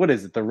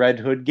the Red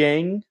Hood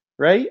gang.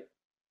 Right?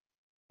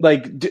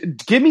 Like,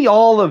 give me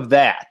all of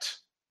that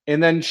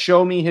and then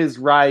show me his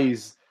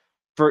rise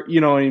for, you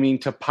know what I mean,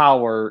 to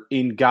power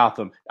in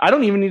Gotham. I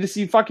don't even need to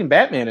see fucking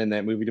Batman in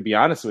that movie, to be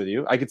honest with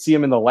you. I could see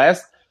him in the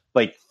last,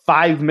 like,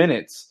 5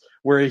 minutes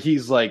where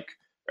he's like,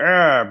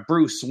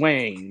 Bruce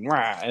Wayne,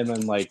 and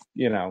then, like,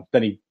 you know,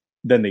 then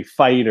they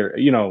fight or,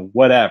 you know,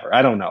 whatever.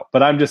 I don't know.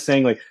 But I'm just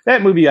saying, like,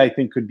 that movie I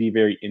think could be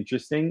very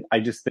interesting. I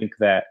just think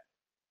that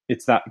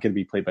it's not going to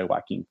be played by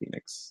Joaquin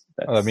Phoenix.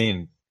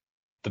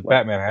 The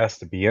Batman has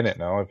to be in it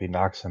now if he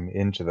knocks him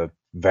into the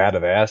vat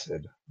of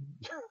acid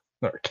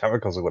or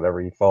chemicals or whatever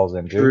he falls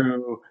into.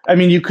 True. I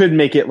mean, you could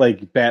make it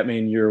like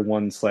Batman Year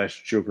One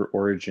 / Joker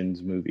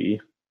Origins movie.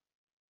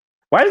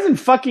 Why doesn't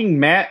fucking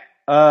Matt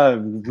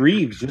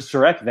Reeves just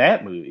direct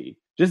that movie?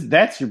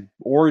 That's your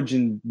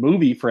origin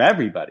movie for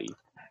everybody.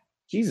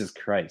 Jesus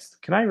Christ.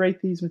 Can I write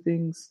these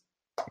things?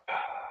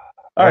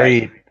 All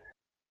right.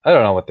 I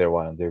don't know what they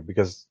want to do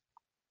because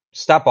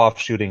stop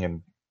offshooting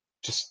and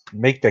just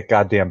make that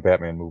goddamn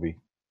Batman movie.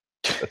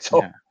 That's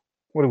all. Yeah.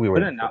 What are we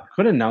waiting for?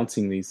 Quit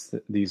announcing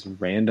these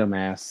random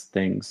ass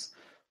things.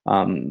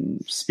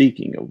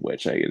 Speaking of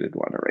which, I did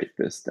want to write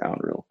this down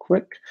real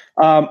quick.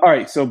 All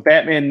right, so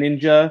Batman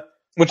Ninja.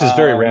 Which is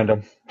very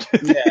random.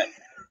 Yeah,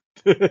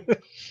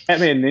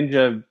 Batman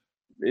Ninja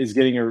is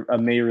getting a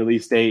May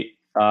release date.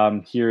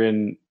 Here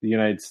in the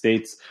United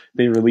States,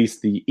 they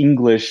released the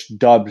English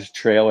dubbed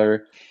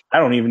trailer. I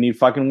don't even need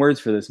fucking words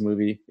for this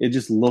movie. It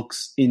just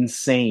looks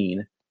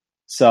insane.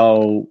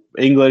 So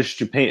English,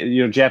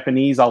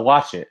 Japanese, I'll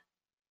watch it.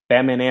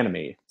 Batman anime,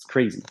 it's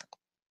crazy.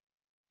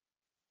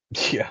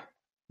 Yeah.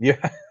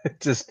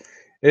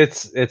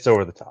 It's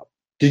over the top.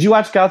 Did you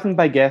watch Gotham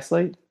by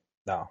Gaslight?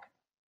 No.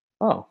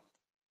 Oh.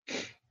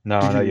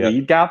 No, Did not you yet.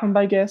 read Gotham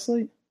by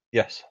Gaslight?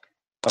 Yes.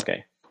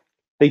 Okay.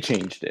 They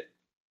changed it.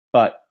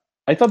 But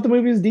I thought the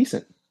movie was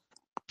decent.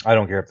 I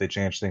don't care if they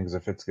change things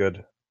if it's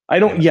good. I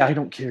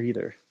don't care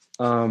either.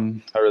 I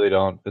really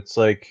don't. It's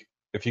like,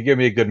 if you give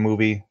me a good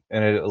movie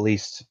and it at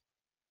least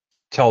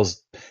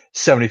tells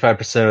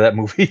 75% of that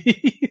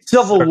movie.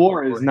 Civil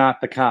War is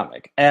not the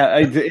comic.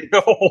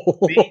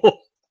 No.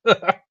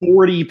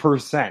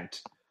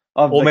 40%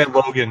 of Old Man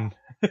Logan.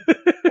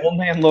 Old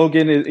Man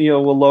Logan is,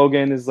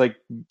 Logan is like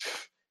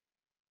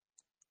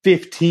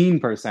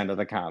 15% of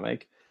the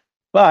comic.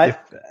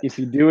 But if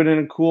you do it in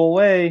a cool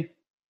way,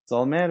 it's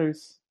all that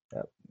matters.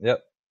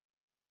 Yep.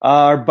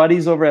 Our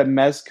buddies over at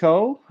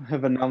Mezco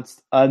have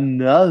announced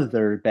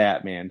another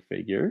Batman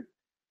figure.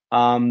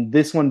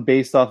 This one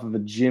based off of a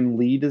Jim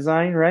Lee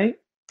design, right?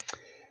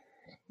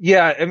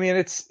 Yeah, I mean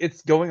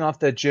it's going off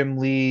that Jim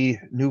Lee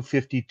New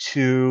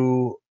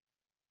 52.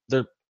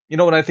 You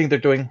know what I think they're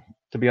doing,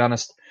 to be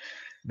honest?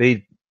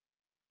 They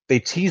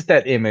teased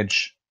that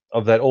image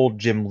of that old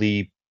Jim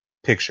Lee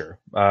picture.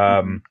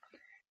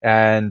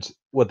 And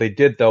what they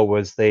did though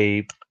was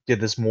they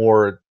did this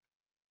more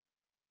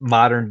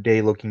modern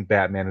day looking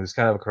Batman who's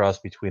kind of a cross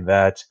between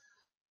that,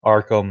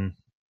 Arkham,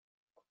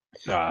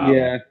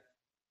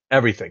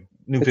 everything.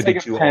 New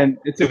 52, New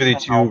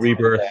 52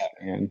 Rebirth,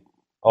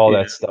 all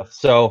that stuff.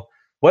 So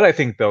what I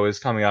think though is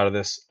coming out of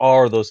this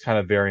are those kind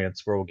of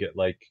variants where we'll get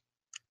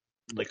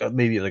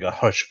maybe a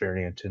Hush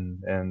variant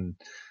and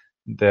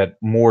that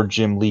more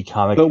Jim Lee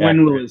comic. But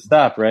when will it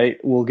stop? Right,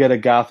 we'll get a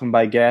Gotham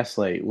by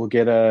Gaslight. We'll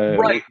get a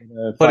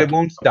but it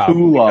won't stop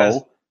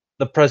because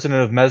the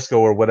president of Mezco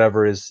or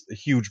whatever is a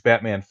huge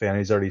Batman fan.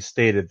 He's already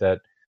stated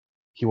that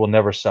he will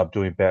never stop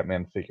doing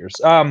Batman figures.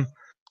 But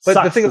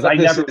the thing about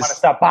this never want to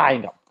stop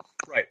buying them.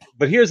 Right,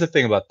 but here's the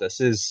thing about this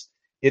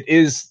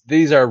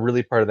these are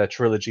really part of that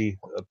trilogy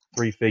of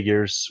 3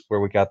 figures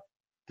where we got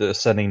the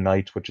Ascending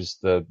Knight, which is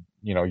the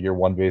year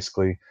 1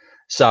 basically,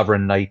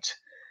 Sovereign Knight,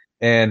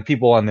 and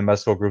people on the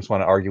Mezco groups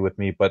want to argue with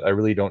me, but I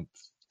really don't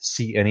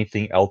see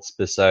anything else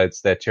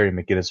besides that Terry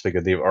McGinnis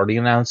figure they've already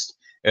announced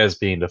as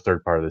being the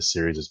third part of this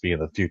series, as being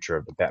the future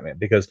of the Batman.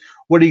 Because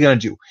what are you going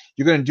to do?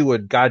 You're going to do a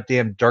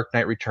goddamn Dark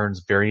Knight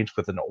Returns variant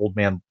with an old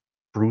man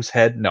Bruce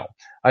head? No,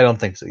 I don't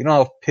think so. You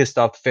know how pissed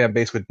off the fan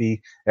base would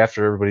be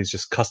after everybody's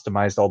just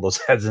customized all those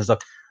heads and stuff?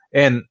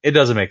 And it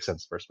doesn't make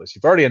sense in the first place.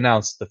 You've already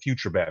announced the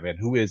future Batman,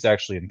 who is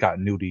actually in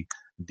continuity,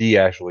 the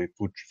actually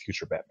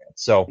future Batman.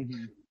 So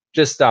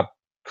just stop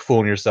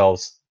fooling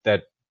yourselves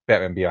that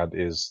Batman Beyond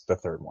is the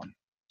third one.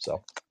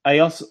 So I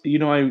also,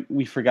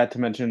 we forgot to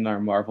mention in our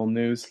Marvel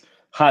news,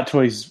 Hot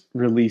Toys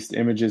released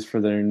images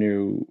for their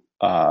new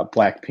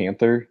Black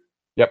Panther.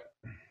 Yep.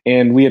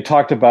 And we had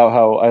talked about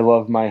how I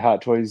love my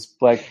Hot Toys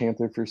Black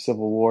Panther for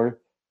Civil War.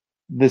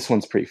 This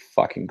one's pretty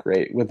fucking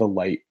great with the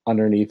light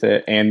underneath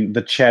it and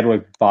the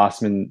Chadwick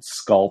Boseman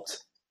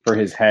sculpt for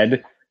his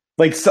head.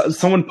 Like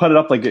someone put it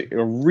up like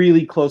a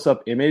really close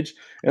up image,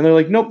 and they're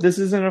like, "Nope, this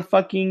isn't a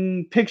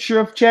fucking picture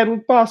of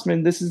Chadwick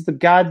Boseman. This is the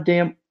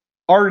goddamn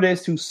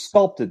artist who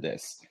sculpted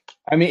this."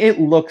 I mean, it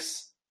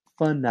looks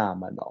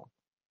phenomenal.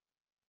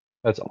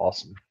 That's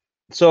awesome.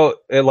 So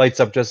it lights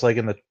up just like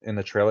in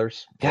the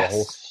trailers. Yes. The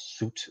whole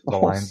suit, the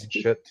lines and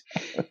shit.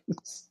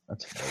 That's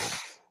amazing.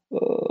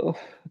 Oh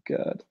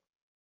god.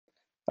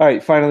 All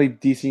right, finally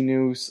DC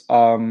news.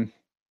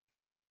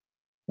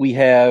 We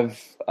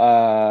have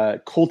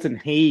Colton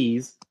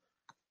Hayes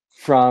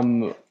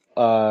from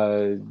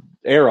Arrowverse,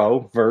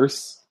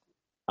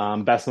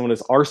 best known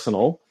as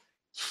Arsenal.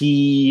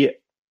 He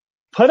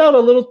put out a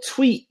little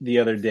tweet the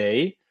other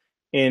day,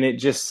 and it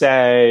just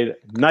said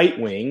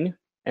Nightwing,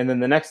 and then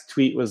the next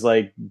tweet was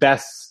like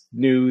best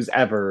news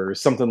ever or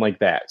something like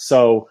that.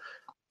 So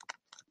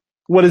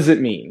what does it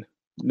mean?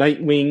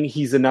 Nightwing,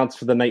 he's announced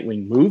for the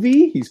Nightwing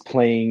movie. He's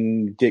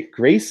playing Dick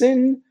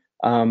Grayson.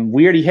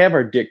 We already have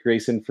our Dick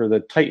Grayson for the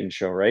Titan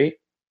show, right?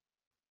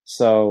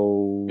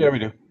 So yeah, we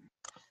do.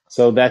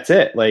 So that's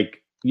it.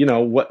 Like,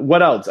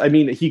 what else? I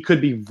mean, he could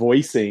be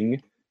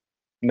voicing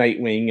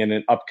Nightwing in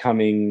an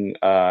upcoming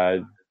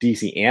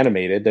DC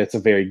animated. That's a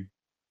very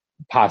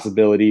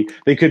possibility.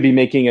 They could be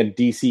making a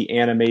DC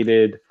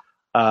animated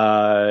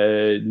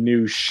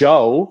new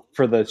show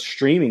for the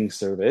streaming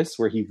service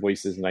where he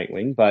voices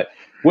Nightwing. But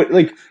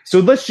so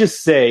let's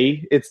just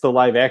say it's the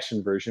live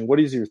action version. What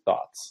is your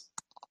thoughts?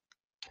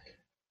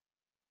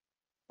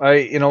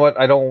 You know what?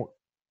 I don't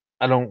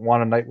I don't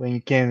want a Nightwing.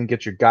 You can't even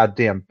get your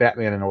goddamn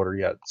Batman in order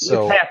yet.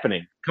 So it's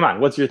happening. Come on,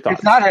 what's your thoughts?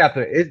 It's not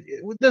happening.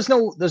 There's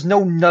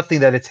no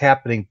nothing that it's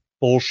happening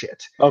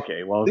bullshit.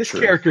 Okay, well, this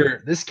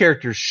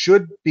character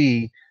should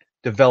be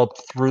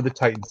developed through the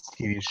Titans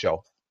TV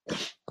show.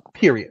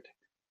 Period.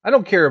 I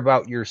don't care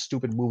about your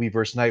stupid movie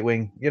versus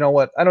Nightwing. You know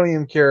what? I don't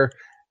even care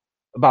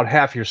about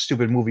half your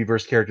stupid movie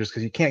versus characters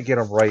because you can't get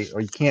them right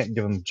or you can't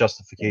give them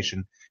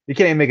justification. You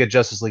can't even make a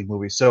Justice League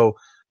movie. So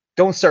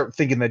don't start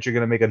thinking that you're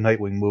going to make a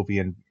Nightwing movie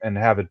and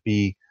have it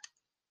be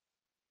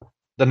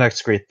the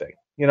next great thing.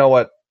 You know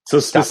what? So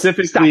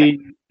specifically,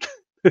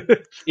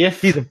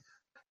 if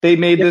they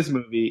made this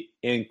movie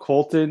and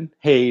Colton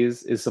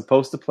Hayes is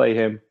supposed to play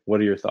him, what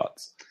are your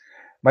thoughts?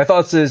 My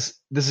thoughts is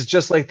this is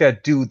just like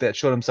that dude that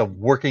showed himself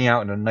working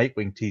out in a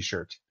Nightwing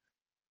t-shirt.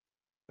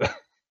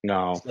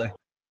 No.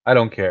 I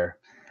don't care.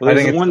 Well, I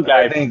think one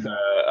guy. I think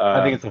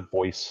it's a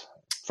voice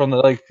from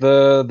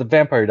the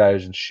Vampire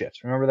Diaries and shit.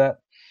 Remember that?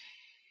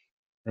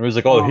 It was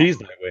like, he's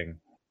Nightwing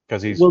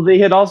because he's. Well, they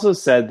had also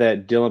said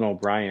that Dylan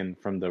O'Brien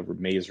from the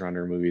Maze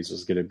Runner movies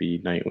was going to be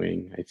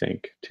Nightwing. I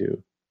think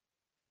too.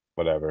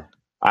 Whatever.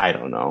 I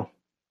don't know.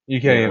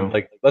 You can't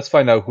even let's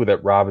find out who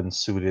that Robin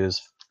suit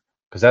is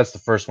because that's the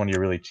first one you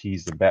really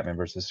teased in Batman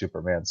versus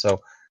Superman.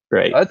 So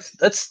right.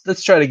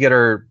 Let's try to get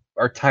our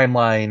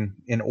timeline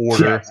in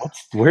order. Yeah,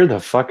 where the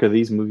fuck are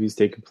these movies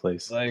taking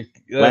place? When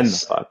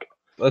the fuck?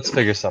 Let's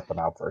figure something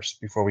out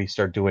first before we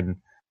start doing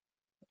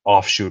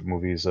offshoot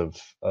movies of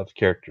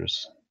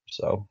characters.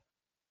 So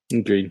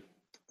agreed.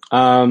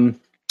 Well,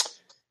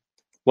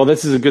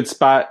 this is a good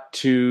spot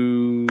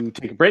to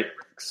take a break.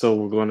 So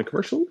we'll go on a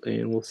commercial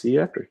and we'll see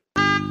you after.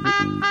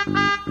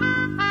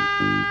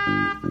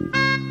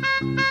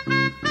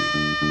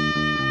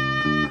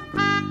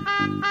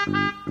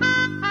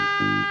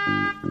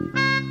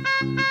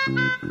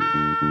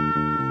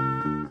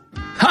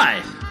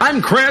 Hi,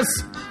 I'm Chris.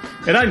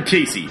 And I'm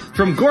Casey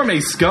from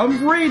Gourmet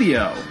Scum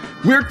Radio.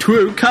 We're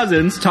two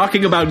cousins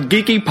talking about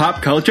geeky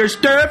pop culture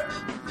stuff.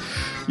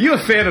 You a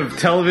fan of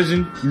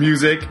television,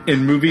 music,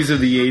 and movies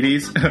of the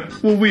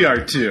 80s? Well, we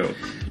are too.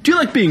 Do you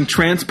like being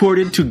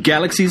transported to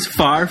galaxies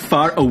far,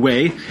 far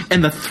away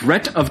and the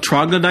threat of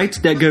troglodytes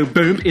that go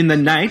boom in the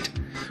night?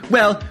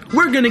 Well,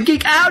 we're gonna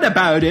geek out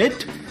about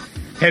it.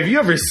 Have you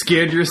ever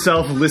scared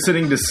yourself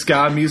listening to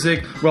ska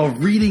music while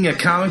reading a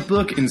comic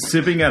book and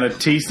sipping on a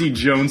tasty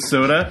Jones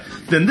soda?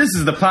 Then this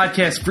is the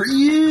podcast for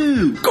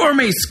you!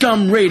 Gourmet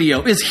Scum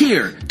Radio is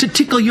here to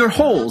tickle your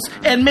holes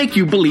and make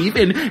you believe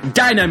in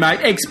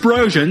dynamite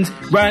explosions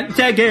once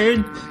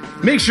again.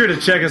 Make sure to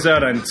check us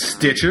out on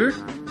Stitcher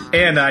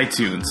and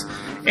iTunes.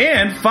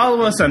 And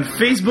follow us on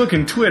Facebook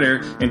and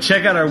Twitter and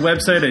check out our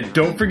website at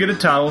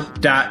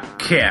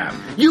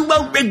don'tforgetatowel.com. You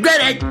won't regret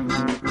it!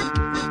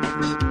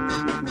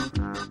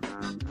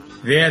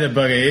 There the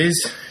bugger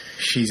is.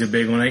 She's a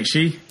big one, ain't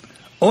she?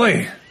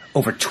 Oi!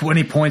 Over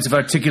 20 points of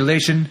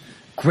articulation,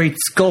 great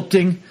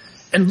sculpting,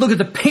 and look at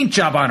the paint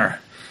job on her.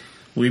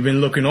 We've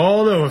been looking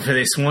all over for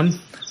this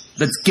one.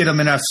 Let's get them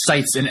in our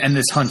sights and end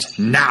this hunt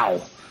now.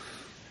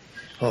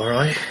 All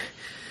right.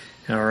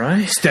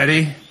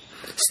 Steady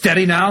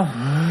now.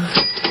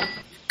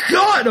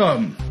 Got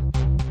him!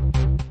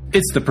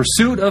 It's the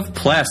pursuit of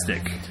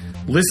plastic.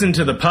 Listen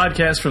to the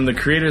podcast from the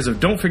creators of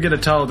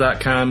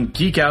Don'tForgetATowel.com.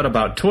 Geek out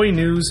about toy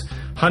news,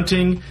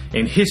 hunting,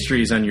 and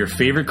histories on your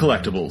favorite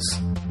collectibles.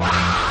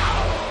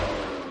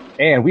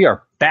 And we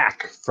are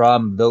back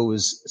from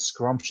those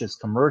scrumptious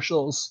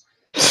commercials.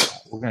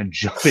 We're going to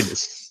jump into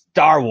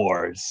Star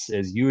Wars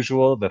as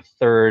usual, the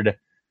third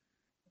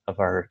of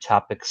our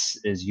topics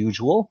as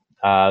usual.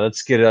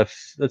 Let's get a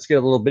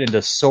little bit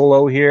into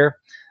Solo here.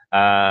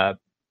 It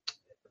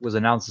was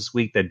announced this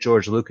week that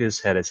George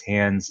Lucas had his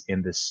hands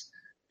in this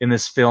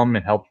film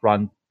and helped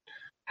Ron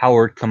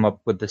Howard come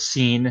up with the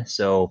scene.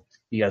 So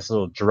he has a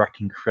little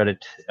directing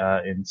credit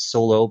in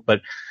Solo.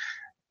 But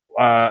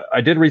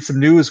I did read some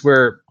news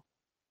where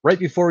right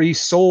before he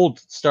sold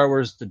Star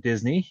Wars to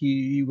Disney,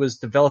 he was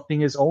developing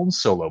his own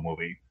Solo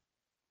movie.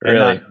 Really?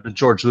 Not the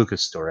George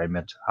Lucas story. I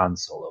meant Han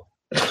Solo.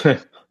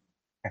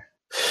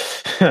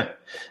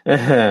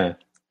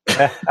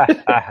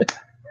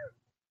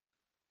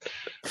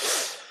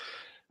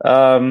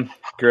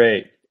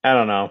 Great. I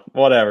don't know.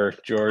 Whatever,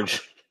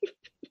 George.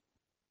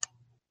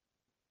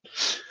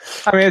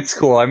 I mean, it's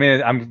cool. I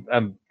mean,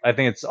 I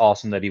think it's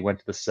awesome that he went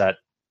to the set,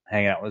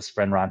 hanging out with his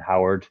friend Ron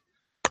Howard,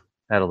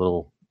 had a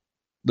little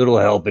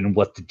help in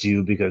what to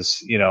do because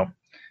who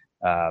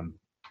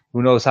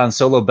knows Han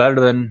Solo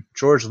better than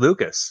George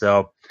Lucas?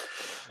 So,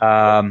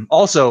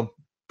 also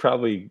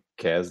probably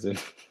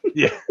Kasdan.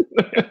 Yeah.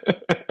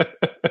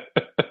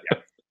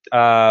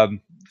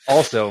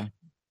 Also,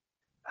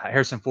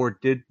 Harrison Ford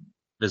did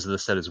visit the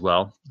set as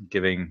well,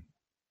 giving,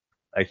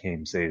 I can't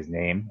even say his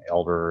name,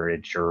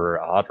 Aldrich,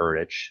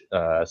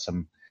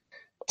 some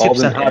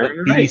tips on how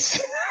to be.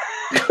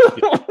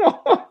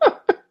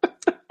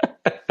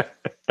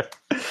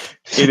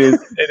 It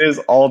is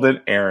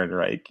Alden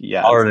Ehrenreich.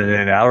 Yeah. Alden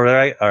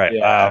Ehrenreich. All right.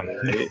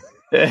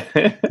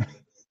 Yeah,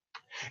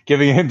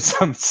 giving him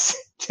some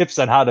tips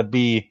on how to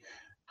be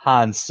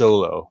Han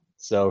Solo.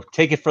 So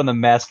take it from the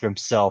master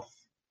himself,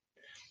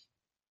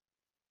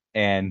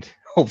 and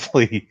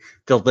hopefully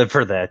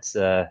deliver that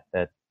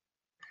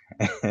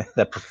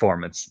that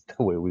performance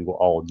the way we will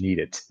all need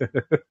it.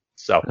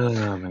 So,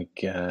 oh my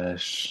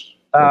gosh.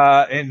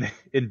 In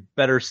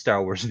better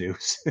Star Wars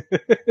news,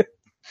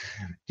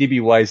 D.B.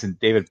 Weiss and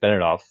David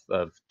Benioff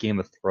of Game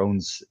of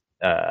Thrones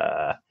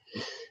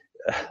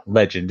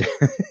legends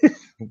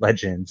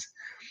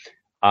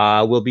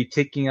will be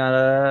taking on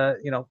a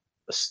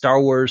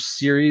Star Wars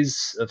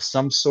series of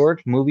some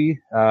sort, movie,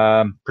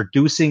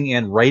 producing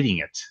and writing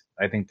it.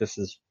 I think this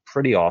is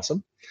pretty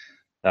awesome.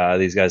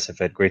 These guys have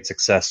had great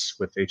success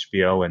with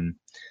HBO and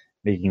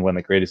making one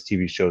of the greatest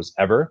TV shows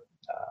ever.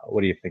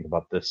 What do you think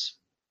about this?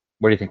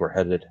 Where do you think we're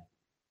headed?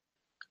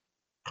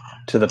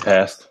 To the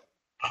past.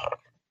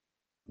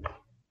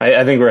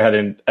 I think we're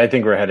headed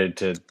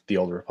to the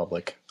Old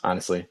Republic,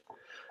 honestly.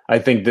 I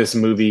think this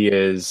movie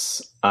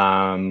is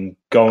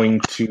going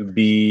to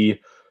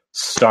be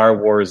Star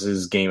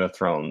Wars' Game of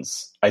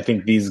Thrones. I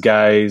think these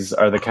guys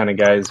are the kind of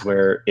guys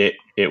where it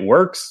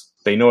works.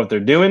 They know what they're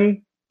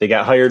doing. They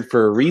got hired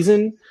for a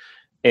reason.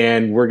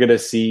 And we're going to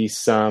see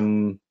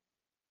some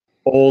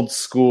old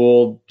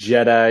school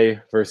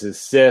Jedi versus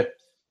Sith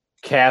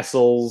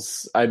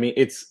castles. I mean,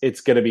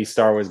 it's going to be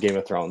Star Wars Game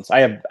of Thrones.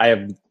 I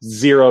have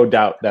zero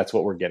doubt that's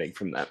what we're getting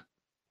from them.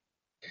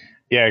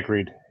 Yeah,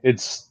 agreed.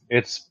 It's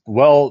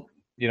well,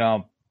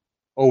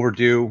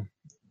 overdue,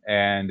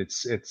 and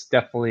it's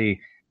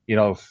definitely,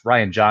 if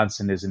Ryan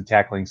Johnson isn't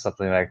tackling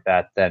something like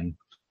that, then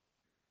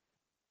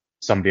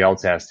somebody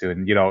else has to.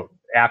 And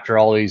after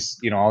all these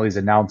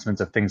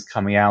announcements of things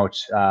coming out,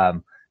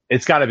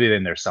 it's got to be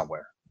in there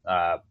somewhere.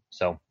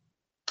 So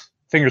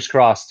fingers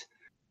crossed.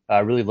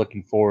 Really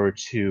looking forward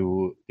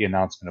to the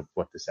announcement of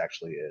what this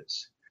actually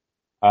is.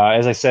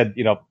 As I said,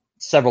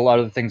 several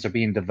other things are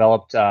being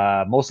developed,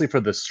 mostly for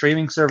the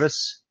streaming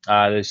service.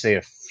 They say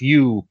a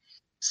few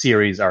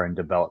series are in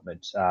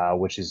development,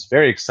 which is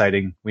very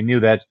exciting. We knew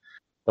that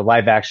the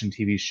live action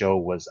TV show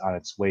was on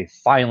its way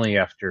finally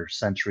after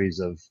centuries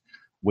of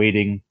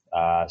waiting.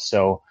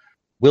 So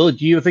do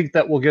you think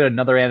that we'll get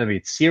another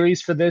animated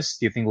series for this?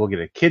 Do you think we'll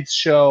get a kids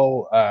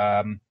show?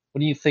 What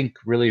do you think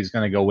really is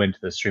going to go into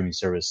the streaming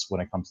service when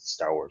it comes to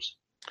Star Wars?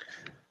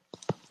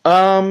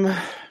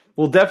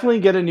 We'll definitely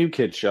get a new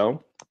kids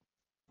show.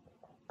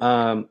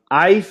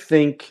 I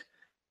think,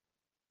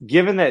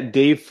 given that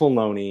Dave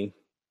Filoni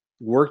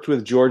worked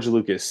with George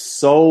Lucas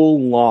so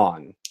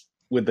long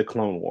with the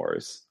Clone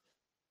Wars,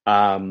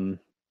 I'm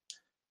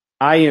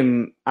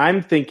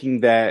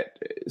thinking that,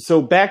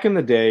 so back in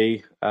the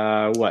day,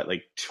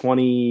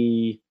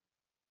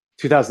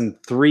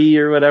 2003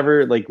 or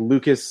whatever, like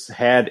Lucas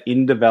had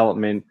in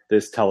development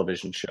this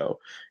television show.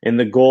 And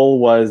the goal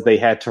was they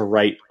had to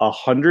write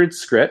 100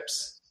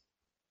 scripts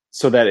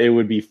so that it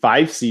would be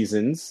 5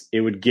 seasons.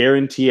 It would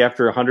guarantee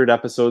after 100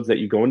 episodes that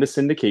you go into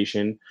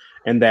syndication,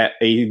 and that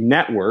a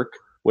network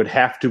would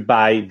have to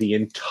buy the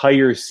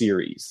entire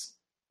series.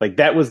 Like,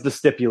 that was the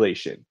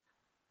stipulation.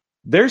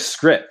 There's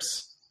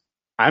scripts.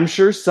 I'm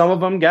sure some of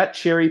them got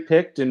cherry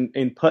picked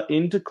and put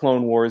into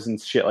Clone Wars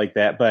and shit like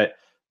that, but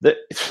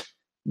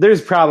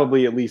there's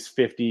probably at least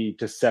 50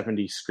 to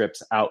 70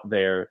 scripts out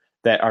there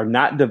that are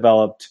not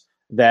developed,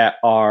 that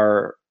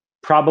are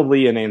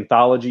probably an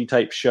anthology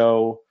type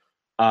show.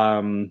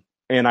 And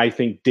I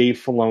think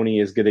Dave Filoni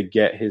is going to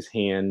get his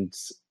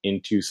hands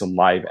into some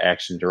live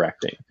action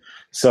directing.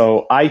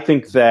 So I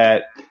think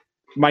that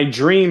my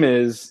dream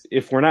is,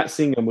 if we're not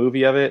seeing a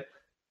movie of it,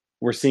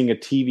 we're seeing a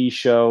TV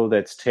show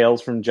that's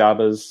Tales from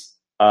Jabba's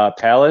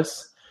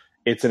Palace.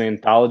 It's an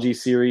anthology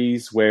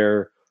series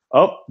where,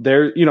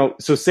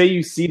 so say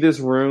you see this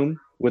room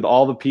with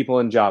all the people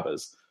in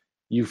Jabba's.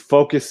 You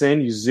focus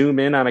in, you zoom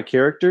in on a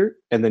character,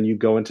 and then you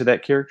go into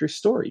that character's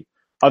story.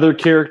 Other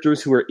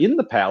characters who are in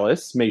the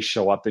palace may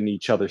show up in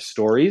each other's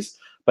stories,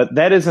 but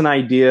that is an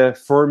idea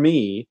for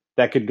me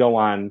that could go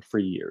on for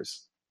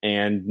years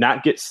and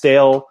not get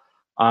stale,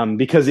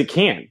 because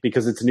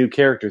it's new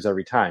characters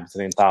every time. It's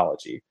an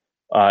anthology.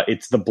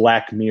 It's the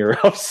Black Mirror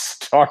of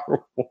Star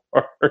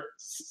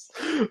Wars.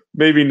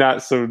 Maybe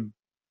not so,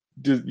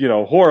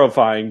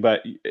 horrifying,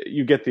 but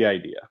you get the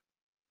idea.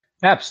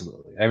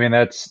 Absolutely. I mean,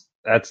 that's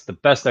the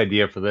best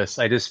idea for this.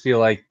 I just feel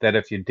like that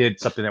if you did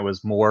something that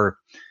was more,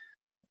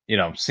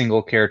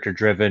 single character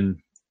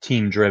driven,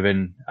 team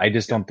driven, I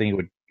just don't think it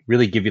would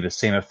really give you the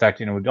same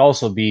effect. And it would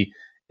also be,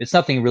 it's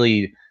nothing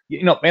really,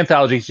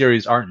 anthology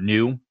series aren't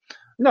new.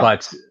 No.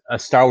 But a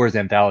Star Wars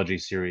anthology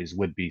series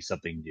would be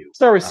something new.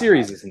 Star Wars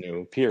series is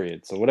new,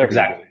 period. So whatever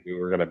exactly. we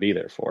were going to be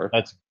there for.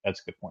 That's a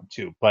good point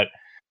too. But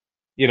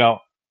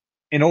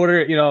in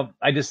order,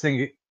 I just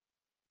think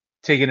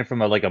taking it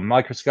from a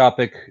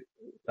microscopic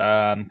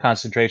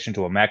concentration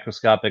to a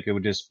macroscopic, it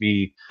would just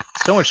be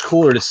so much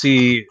cooler to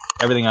see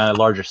everything on a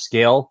larger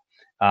scale,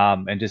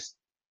 and just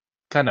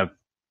kind of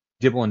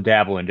dibble and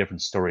dabble in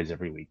different stories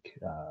every week.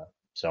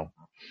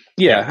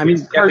 Yeah, I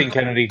mean, Kathleen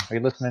Kennedy, are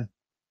you listening?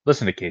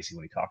 Listen to Casey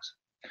when he talks.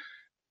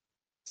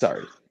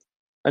 Sorry.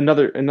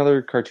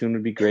 Another cartoon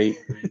would be great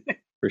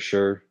for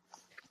sure.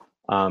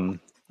 I'm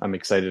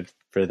excited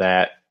for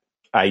that.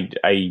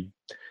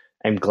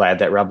 I'm glad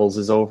that Rebels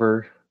is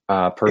over,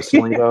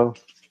 personally though,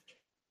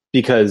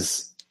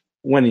 because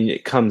when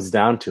it comes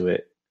down to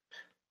it,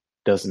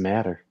 doesn't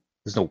matter.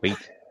 There's no weight.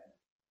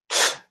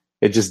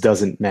 It just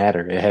doesn't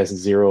matter. It has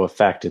zero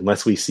effect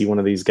unless we see one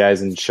of these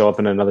guys and show up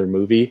in another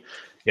movie.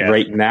 Yeah.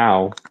 Right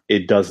now,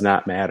 it does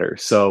not matter.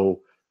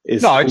 So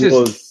as No, it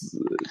cool just-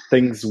 as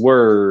things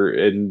were,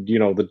 and you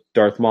know the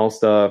Darth Maul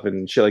stuff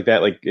and shit like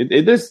that, like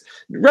this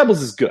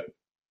Rebels is good,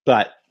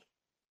 but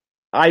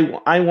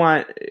I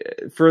want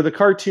for the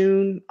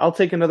cartoon. I'll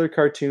take another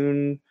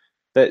cartoon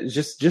that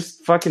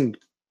just fucking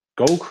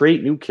go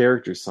create new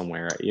characters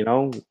somewhere. You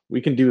know,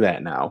 we can do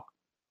that now.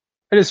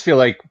 I just feel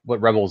like what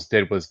Rebels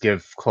did was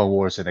give Clone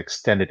Wars an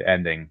extended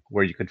ending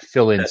where you could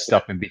fill in That's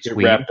stuff in It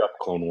between. wrapped up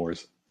Clone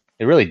Wars.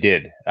 It really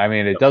did. I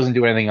mean, it doesn't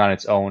do anything on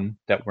its own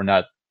that we're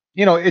not.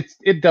 You know,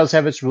 it does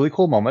have its really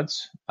cool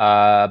moments.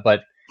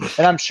 But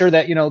and I'm sure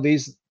that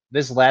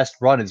this last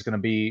run is going to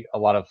be a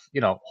lot of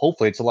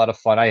hopefully it's a lot of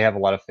fun. I have a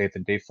lot of faith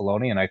in Dave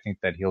Filoni, and I think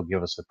that he'll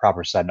give us a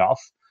proper send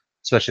off,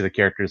 especially the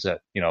characters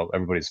that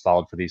everybody's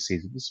followed for these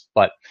seasons.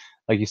 But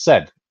like you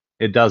said,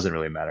 it doesn't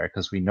really matter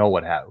because we know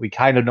what we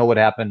kind of know what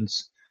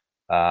happens.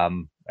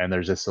 And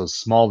there's just those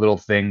small little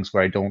things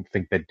where I don't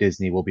think that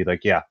Disney will be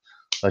like, yeah,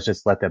 let's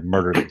just let them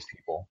murder these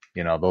people.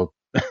 They'll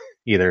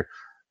either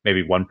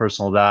maybe one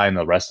person will die and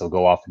the rest will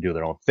go off and do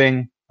their own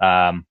thing.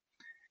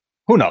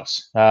 Who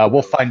knows?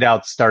 We'll find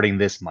out starting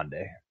this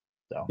Monday.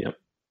 So.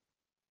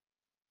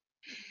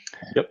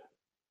 Yep.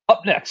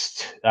 Up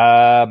next,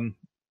 I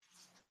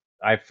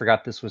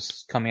forgot this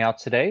was coming out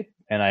today,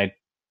 and I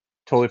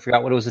totally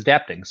forgot what it was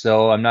adapting.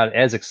 So I'm not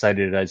as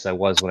excited as I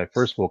was when I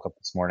first woke up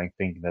this morning,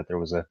 thinking that there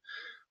was a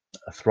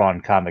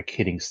Thrawn comic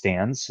hitting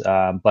stands.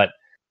 But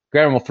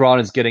Grand Admiral Thrawn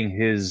is getting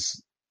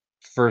his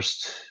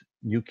first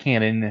new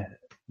canon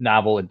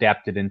novel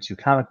adapted into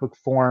comic book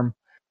form,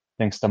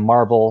 thanks to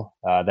Marvel.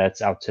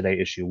 That's out today,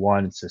 issue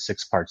 1. It's a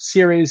 6-part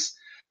series.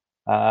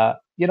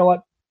 You know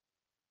what?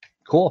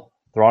 Cool.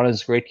 Thrawn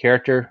is a great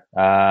character.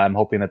 I'm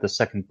hoping that the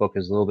second book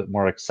is a little bit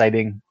more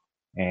exciting,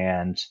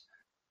 and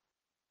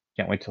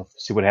can't wait to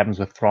see what happens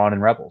with Thrawn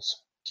and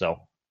Rebels. So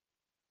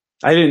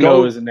I didn't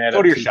know it was an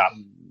go to your shop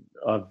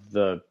of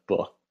the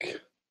book.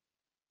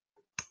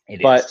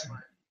 But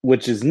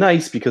which is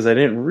nice because I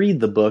didn't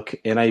read the book,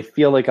 and I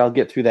feel like I'll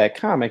get through that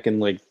comic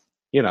in an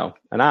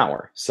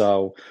hour.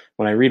 So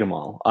when I read them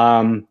all,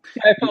 I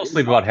fell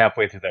asleep about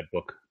halfway through that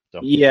book. So.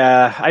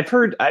 Yeah, I've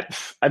heard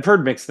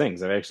mixed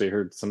things. I've actually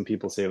heard some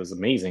people say it was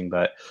amazing,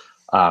 but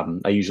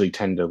I usually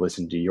tend to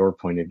listen to your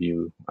point of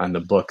view on the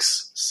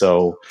books.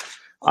 So,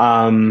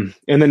 and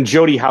then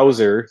Jodie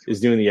Houser is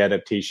doing the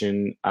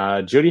adaptation.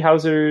 Jodie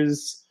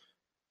Houser's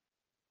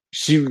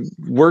she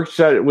worked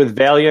with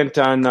Valiant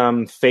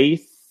on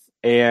Faith,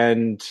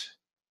 and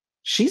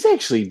she's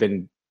actually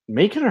been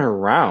making her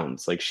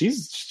rounds. Like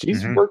she's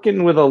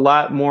working with a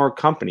lot more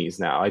companies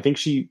now. I think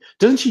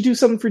doesn't she do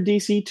something for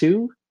DC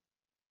too?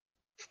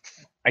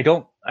 You'd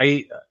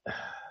have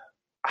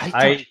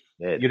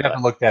to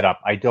look that up.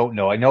 I don't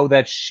know. I know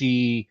that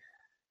she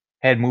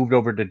had moved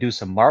over to do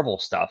some Marvel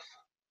stuff,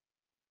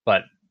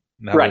 but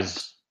that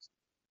was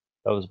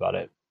about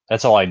it.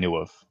 That's all I knew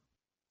of.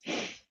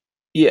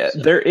 Yeah,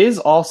 there is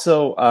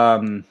also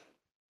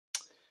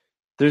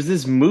there's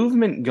this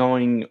movement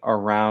going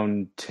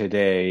around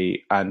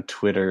today on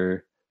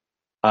Twitter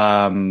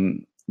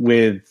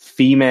with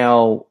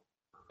female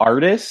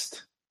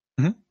artists.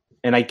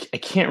 And I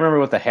can't remember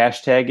what the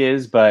hashtag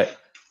is, but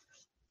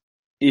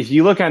if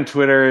you look on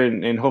Twitter,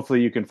 and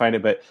hopefully you can find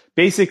it, but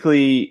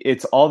basically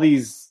it's all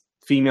these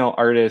female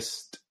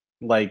artists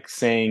like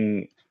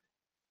saying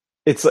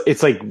it's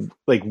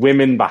like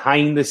women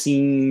behind the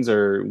scenes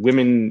or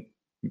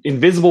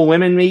invisible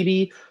women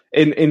maybe.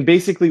 And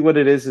basically what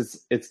it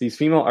is it's these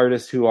female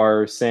artists who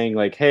are saying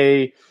like,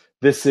 hey,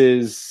 this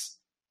is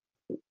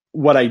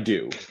what I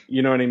do.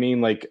 You know what I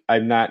mean? Like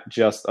I'm not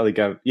just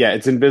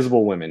it's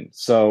invisible women.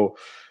 So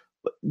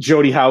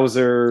Jodie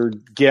Houser,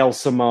 Gail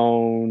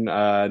Simone,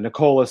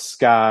 Nicola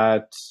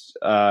Scott.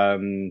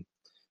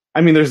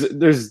 There's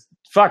there's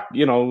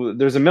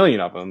a million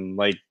of them.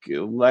 Like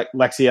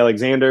Lexi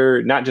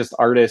Alexander, not just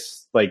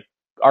artists like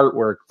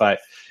artwork, but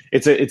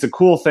it's a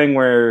cool thing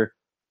where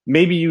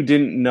maybe you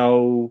didn't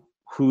know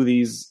who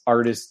these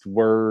artists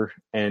were,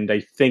 and I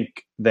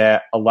think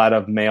that a lot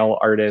of male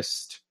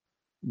artists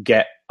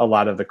get a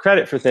lot of the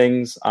credit for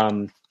things.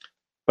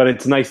 But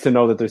it's nice to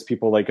know that there's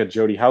people like a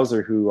Jodie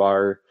Houser who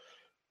are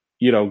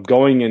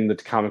going in the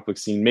comic book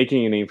scene,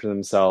 making a name for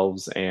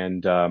themselves,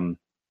 and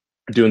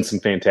doing some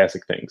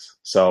fantastic things.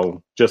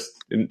 So just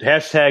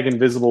hashtag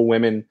Invisible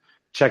Women,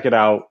 check it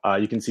out.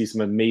 You can see some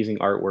amazing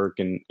artwork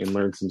and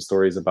learn some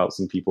stories about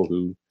some people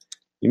who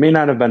you may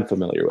not have been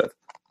familiar with.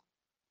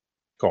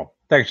 Cool.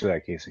 Thanks for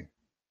that, Casey.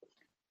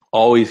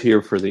 Always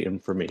here for the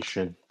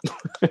information.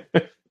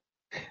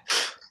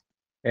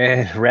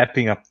 And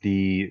wrapping up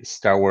the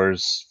Star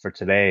Wars for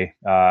today,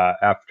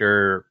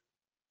 after,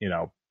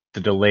 the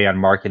delay on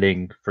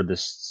marketing for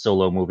this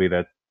Solo movie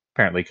that's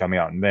apparently coming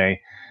out in May,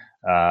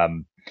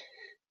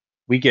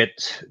 we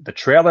get the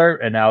trailer,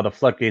 and now the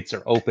floodgates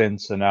are open.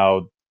 So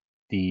now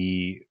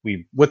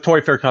with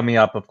Toy Fair coming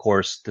up, of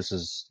course, this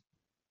is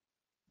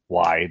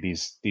why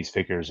these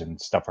figures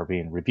and stuff are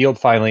being revealed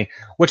finally,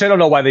 which I don't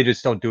know why they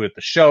just don't do it at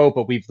the show,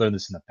 but we've learned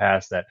this in the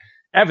past that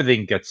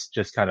everything gets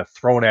just kind of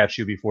thrown at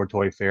you before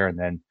Toy Fair, and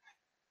then,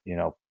 you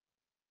know,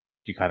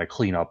 you kind of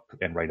clean up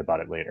and write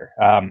about it later.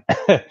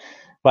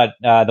 But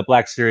the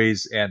Black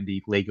Series and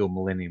the Lego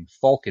Millennium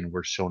Falcon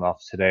were shown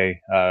off today.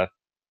 A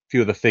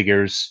few of the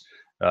figures,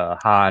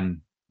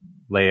 Han,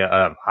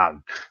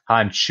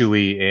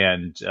 Chewie,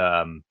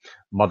 and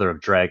Mother of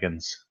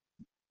Dragons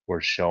were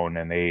shown,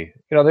 and they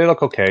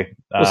look okay.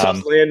 What's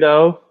up,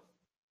 Lando?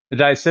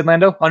 Did I say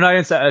Lando? Oh no,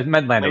 I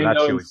meant Lando, not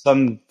Chewie.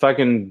 Some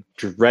fucking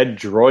red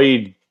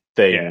droid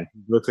thing. Yeah.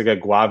 Looks like a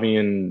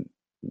Guavian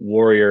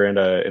warrior and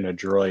a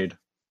droid.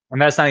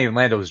 And that's not even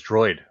Lando's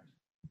droid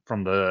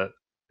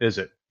is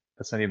it?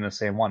 That's not even the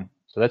same one.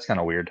 So that's kind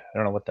of weird. I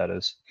don't know what that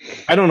is.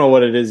 I don't know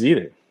what it is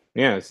either.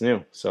 Yeah, it's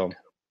new. So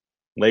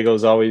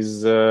Lego's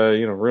always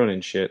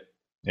ruining shit.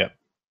 Yep.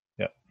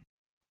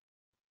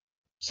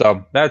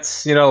 So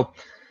that's,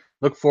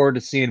 look forward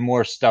to seeing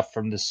more stuff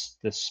from this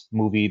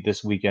movie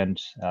this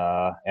weekend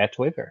at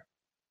Toy Fair.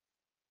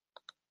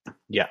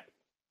 Yeah,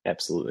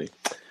 absolutely.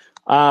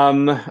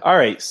 All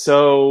right,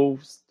 so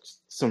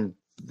some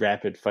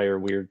rapid fire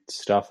weird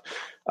stuff.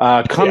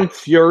 Kung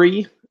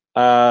Fury,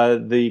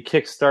 the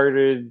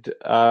Kickstarted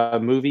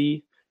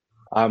movie,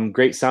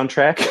 great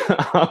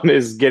soundtrack,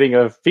 is getting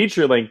a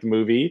feature-length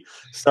movie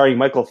starring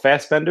Michael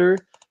Fassbender.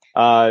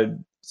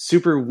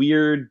 Super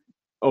weird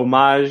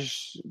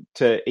homage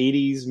to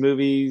 80s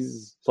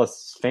movies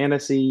plus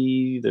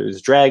fantasy.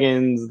 There's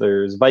dragons,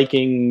 there's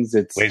Vikings.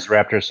 It's Laser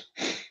Raptors.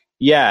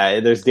 Yeah,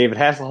 there's David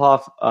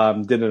Hasselhoff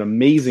did an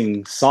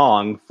amazing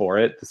song for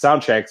it. The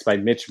soundtrack's by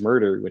Mitch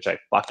Murder, which I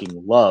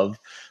fucking love.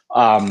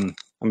 I'm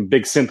a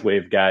big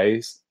synthwave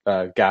guy.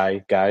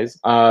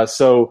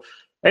 So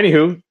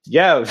anywho,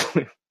 yeah,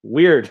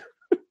 weird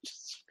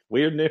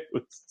news.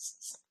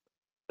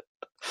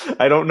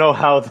 I don't know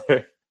how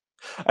they're.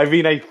 I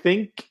mean, I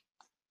think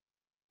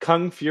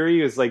Kung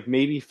Fury is like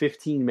maybe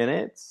 15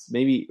 minutes,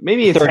 maybe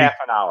it's 30. half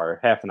an hour.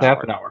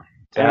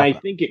 And I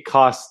think it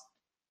costs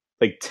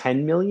like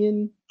 10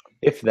 million,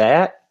 if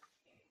that.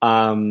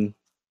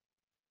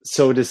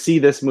 So to see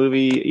this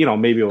movie,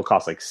 maybe it will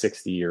cost like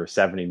 60 or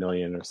 70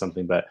 million or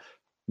something, but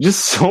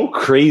just so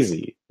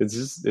crazy.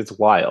 It's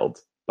wild.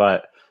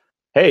 But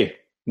hey,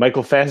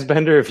 Michael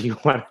Fassbender, if you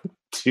want to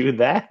do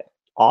that,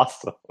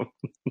 awesome.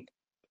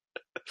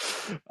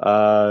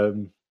 All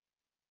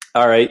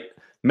right.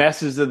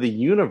 Masters of the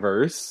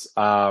Universe,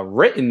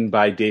 written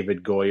by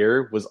David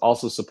Goyer, was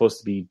also supposed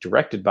to be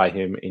directed by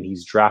him, and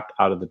he's dropped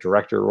out of the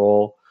director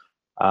role.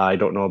 I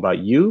don't know about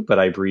you, but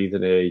I breathe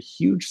in a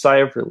huge sigh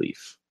of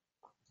relief.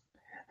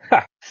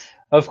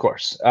 Of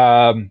course.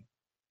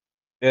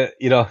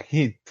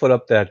 He put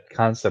up that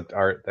concept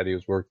art that he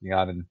was working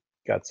on and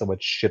got so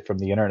much shit from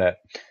the internet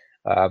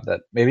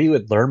that maybe he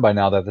would learn by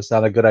now that it's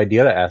not a good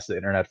idea to ask the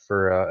internet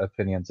for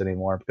opinions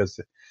anymore because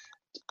it's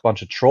a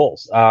bunch of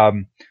trolls.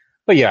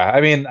 But yeah, I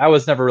mean, I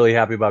was never really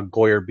happy about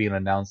Goyer being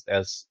announced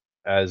as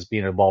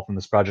being involved in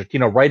this project.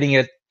 Writing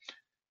it,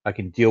 I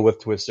can deal with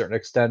to a certain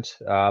extent,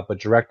 but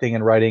directing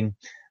and writing,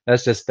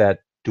 that's just that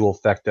dual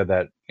factor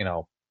that,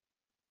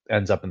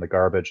 ends up in the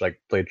garbage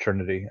like Blade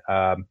Trinity.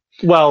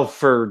 Well,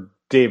 for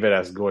David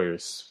S. Goyer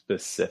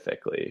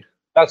specifically.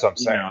 That's what I'm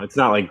saying. It's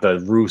not like the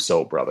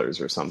Russo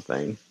brothers or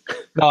something.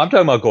 No, I'm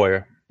talking about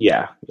Goyer.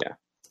 Yeah.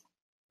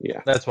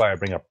 That's why I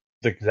bring up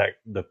the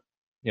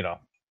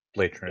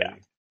Blade Trinity.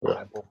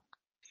 Yeah.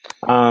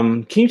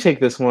 Can you take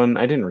this one?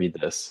 I didn't read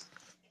this.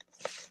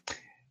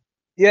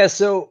 Yeah,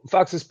 so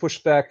Fox has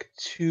pushed back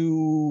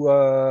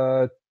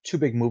two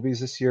big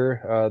movies this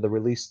year. The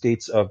release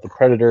dates of The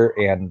Predator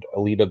and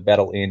Alita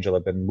Battle Angel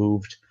have been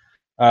moved.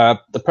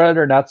 The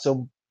Predator, not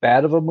so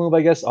bad of a move,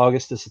 I guess.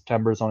 August to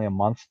September is only a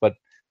month, but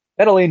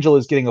Battle Angel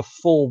is getting a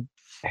full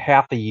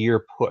half a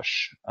year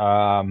push.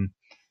 I'm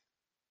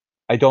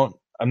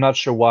not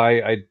sure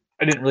why. I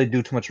didn't really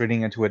do too much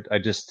reading into it. I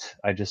just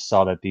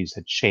saw that these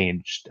had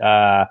changed.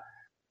 I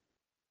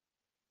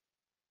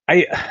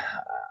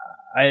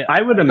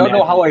don't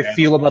know how I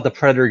feel about The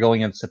Predator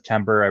going in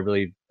September. I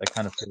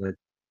kind of feel it.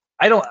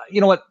 I don't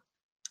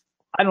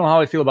know how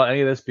I feel about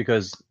any of this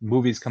because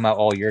movies come out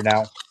all year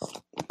now.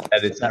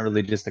 And it's not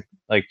really just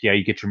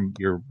you get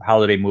your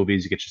holiday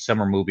movies, you get your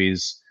summer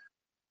movies.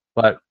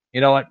 But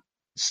you know what?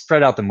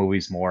 Spread out the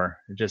movies more.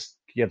 It just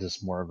gives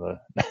us more of a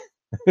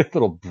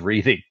little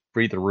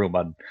breather room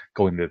on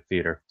going to the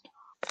theater.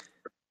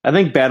 I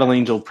think Battle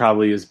Angel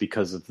probably is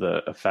because of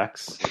the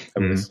effects, I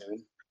would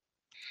assume.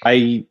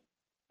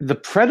 The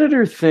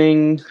Predator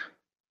thing,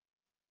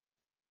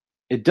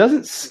 it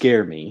doesn't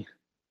scare me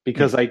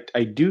because I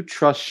do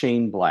trust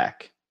Shane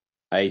Black.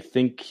 I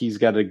think he's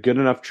got a good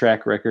enough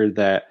track record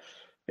that,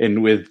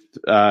 and with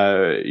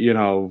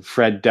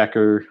Fred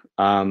Decker,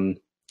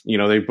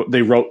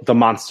 They wrote The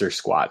Monster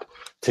Squad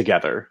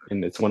together,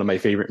 and it's one of my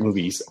favorite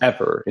movies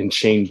ever. And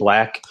Shane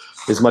Black,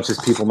 as much as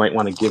people might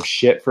want to give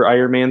shit for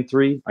Iron Man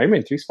 3, Iron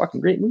Man 3 is a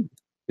fucking great movie.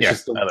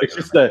 It's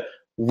just a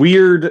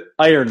weird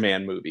Iron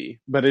Man movie,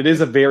 but it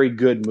is a very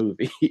good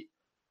movie.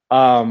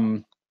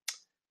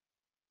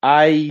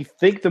 I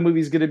think the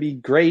movie's going to be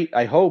great,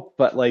 I hope,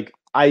 but like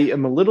I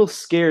am a little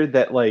scared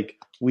that like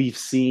we've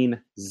seen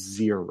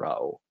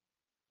zero.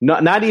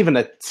 Not even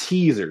a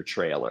teaser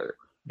trailer.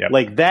 Yep.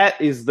 Like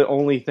that is the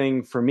only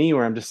thing for me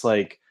where I'm just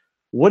like,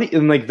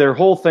 and like their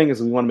whole thing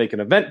is we want to make an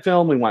event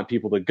film. We want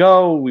people to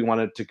go. We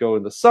want it to go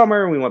in the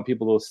summer. We want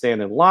people to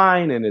stand in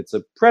line, and it's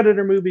a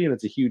Predator movie, and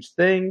it's a huge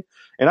thing.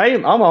 And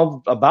I'm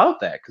all about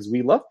that because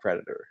we love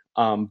Predator.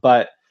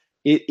 But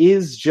it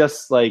is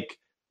just like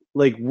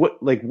what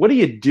are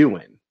you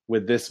doing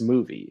with this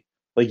movie?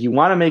 Like you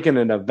want to make it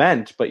an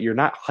event, but you're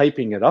not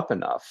hyping it up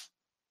enough.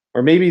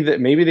 Or maybe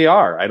they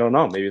are. I don't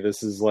know. Maybe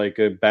this is like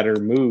a better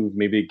move.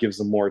 Maybe it gives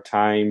them more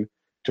time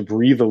to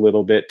breathe a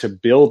little bit, to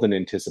build an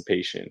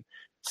anticipation.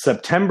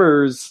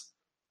 September's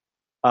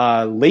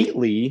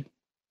lately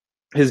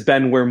has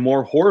been where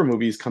more horror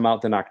movies come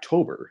out than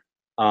October.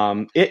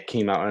 It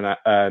came out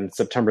in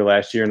September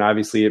last year, and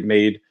obviously it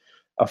made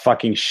a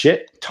fucking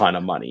shit ton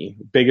of money.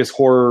 Biggest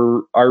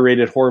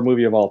R-rated horror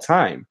movie of all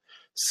time.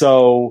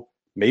 So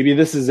maybe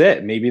this is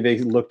it. Maybe they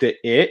looked at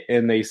it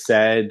and they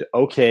said,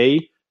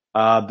 okay,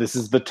 this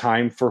is the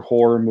time for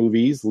horror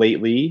movies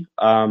lately.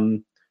 I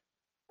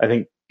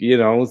think,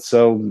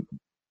 so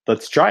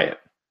let's try it.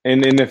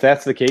 And if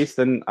that's the case,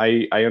 then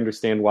I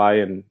understand why,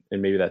 and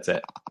maybe that's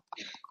it.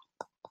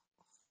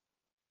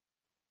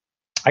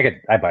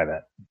 I buy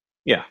that.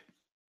 Yeah.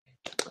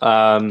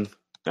 All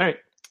right.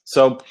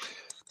 So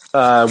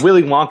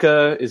Willy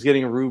Wonka is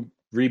getting a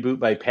reboot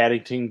by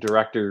Paddington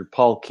director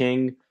Paul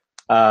King.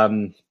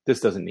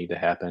 This doesn't need to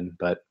happen,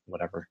 but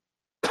whatever.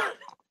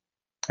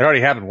 It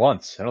already happened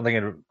once. I don't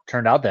think it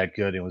turned out that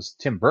good. It was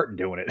Tim Burton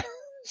doing it.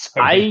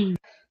 So, I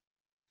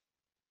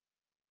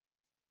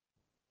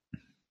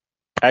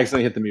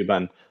accidentally hit the mute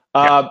button.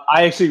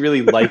 I actually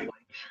really like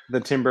the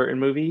Tim Burton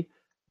movie.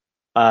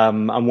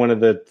 I'm one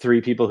of the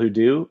 3 people who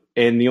do.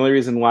 And the only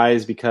reason why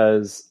is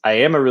because I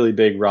am a really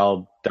big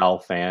Roald Dahl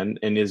fan.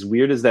 And as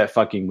weird as that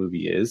fucking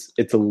movie is,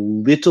 it's a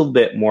little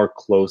bit more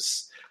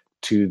close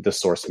to the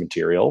source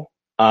material.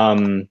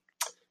 And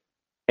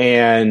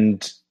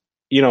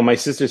my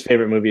sister's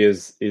favorite movie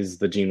is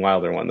the Gene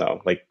Wilder one,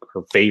 though, like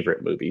her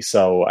favorite movie.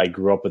 So I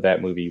grew up with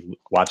that movie,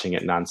 watching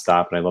it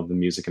nonstop, and I love the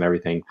music and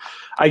everything.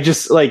 I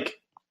just like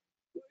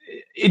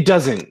it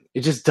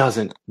just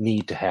doesn't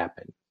need to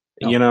happen,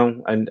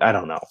 and I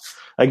don't know.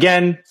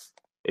 Again,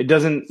 it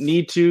doesn't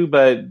need to,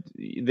 but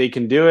they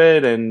can do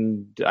it.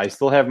 And I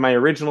still have my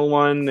original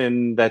one,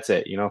 and that's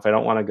it. If I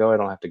don't want to go, I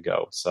don't have to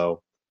go.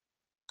 So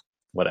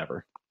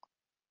whatever.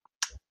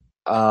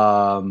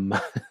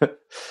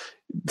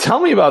 Tell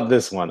me about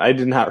this one. I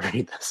did not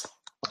read this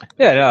one.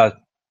 Yeah,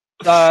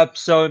 no.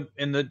 So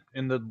in the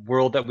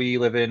world that we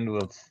live in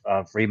with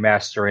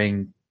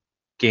remastering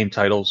game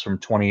titles from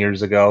 20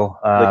 years ago,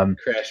 like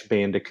Crash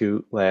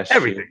Bandicoot last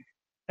year.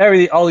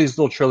 All these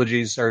little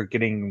trilogies are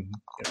getting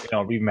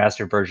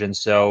remastered versions.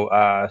 So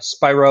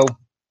Spyro,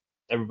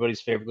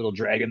 everybody's favorite little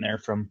dragon there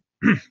from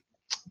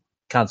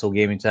console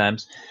gaming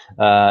times,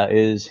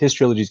 his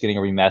trilogy is getting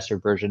a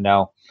remastered version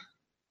now.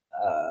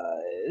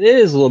 It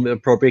is a little bit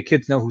appropriate.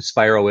 Kids know who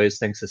Spyro is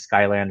thanks to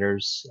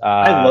Skylanders.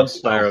 I love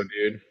Spyro,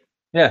 dude.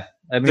 Yeah,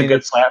 I mean,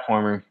 it's a good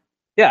platformer.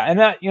 Yeah,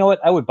 and you know what?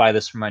 I would buy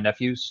this for my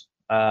nephews.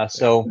 Hey,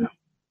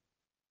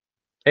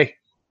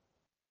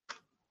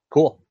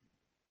 cool.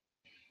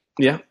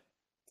 Yeah.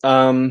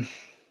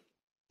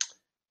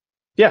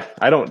 Yeah.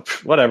 I don't.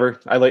 Whatever.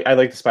 I like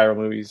the Spyro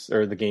movies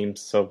or the games,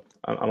 so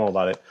I'm all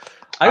about it.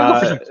 I would go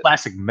for some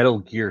classic Metal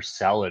Gear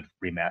Solid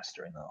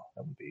remastering, though.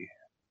 That would be.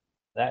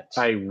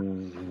 I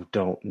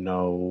don't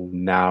know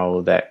now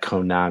that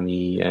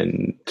Konami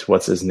and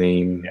what's his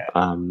name.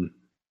 Yeah.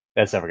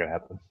 That's never gonna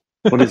happen.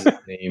 What is his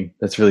name?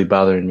 That's really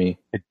bothering me.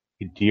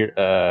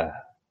 Kojima.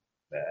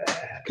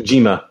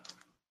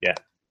 Yeah.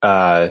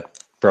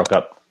 Broke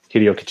up.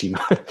 Hideo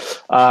Kojima.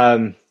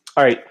 All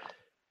right.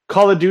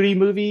 Call of Duty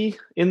movie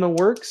in the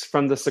works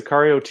from the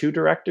Sicario 2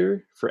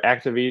 director for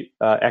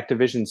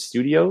Activision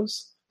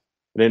Studios.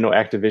 I didn't know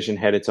Activision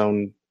had its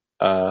own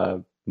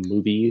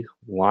movie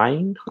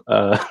line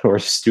or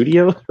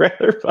studio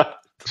rather, but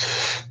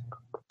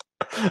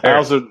I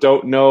also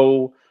don't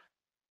know.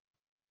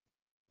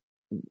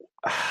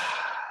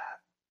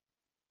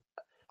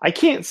 I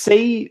can't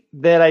say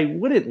that I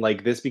wouldn't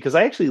like this because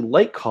I actually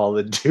like Call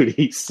of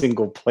Duty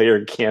single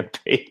player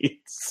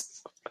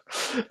campaigns.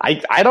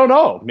 I don't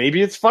know.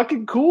 Maybe it's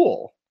fucking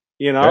cool.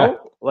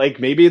 Like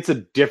maybe it's a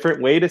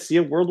different way to see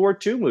a World War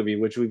II movie,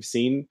 which we've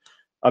seen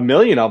a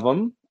million of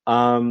them.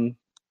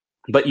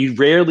 But you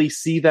rarely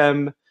see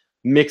them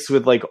mixed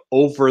with like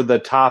over the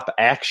top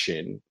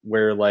action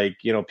where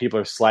people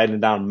are sliding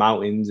down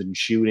mountains and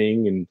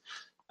shooting, and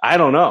I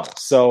don't know.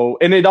 So,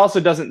 and it also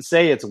doesn't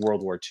say it's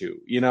World War II,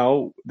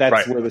 that's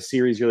right. Where the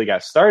series really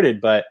got started.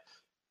 But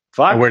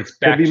Fuck. Where it's Could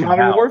back be to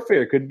Modern now.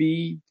 Warfare. Could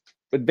be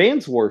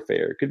Advanced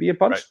Warfare. Could be a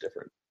bunch Right. of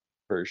different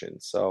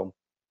versions. So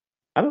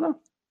I don't know.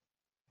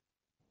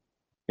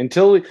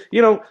 Until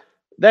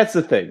that's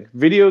the thing.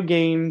 Video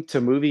game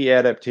to movie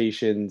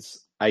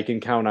adaptations, I can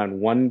count on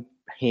one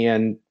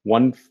hand,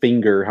 one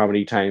finger how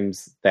many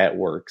times that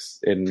works.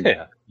 And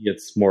Yeah.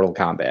 it's Mortal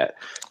Kombat.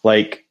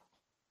 Like,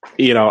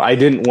 I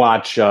didn't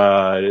watch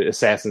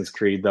Assassin's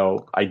Creed,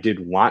 though I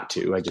did want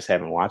to. I just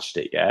haven't watched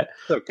it yet.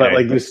 Okay. But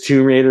like this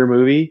Tomb Raider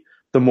movie,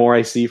 the more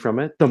I see from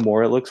it, the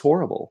more it looks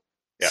horrible.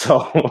 Yeah.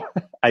 So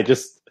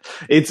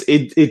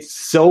it's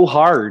so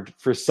hard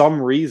for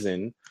some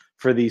reason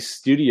for these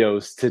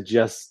studios to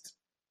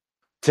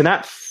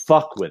not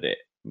fuck with it,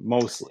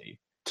 mostly.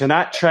 To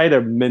not try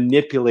to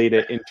manipulate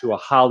it into a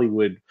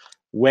Hollywood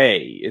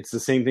way. It's the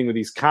same thing with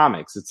these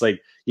comics. It's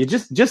like you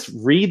just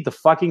read the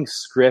fucking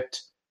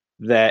script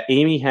that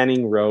Amy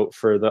Hennig wrote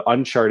for the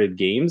Uncharted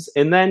games,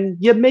 and then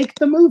you make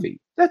the movie.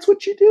 That's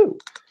what you do.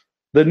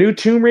 The new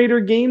Tomb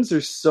Raider games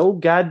are so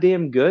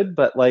goddamn good,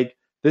 but like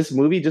this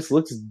movie just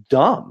looks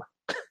dumb.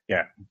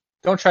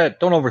 Don't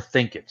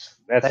overthink it.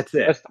 That's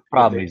it. That's the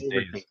problem They these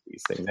days. overthink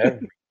these things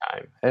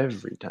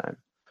every time.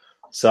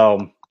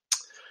 So,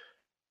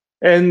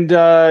 and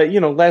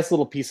last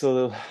little piece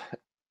of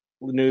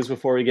the news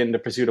before we get into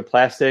Pursuit of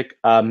Plastic.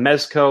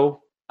 Mezco,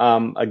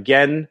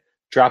 again,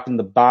 dropping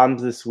the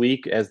bombs this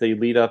week as they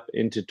lead up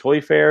into Toy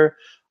Fair.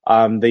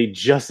 They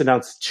just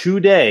announced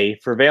today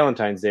for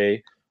Valentine's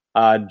Day,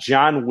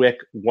 John Wick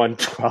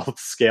 1/12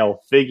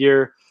 scale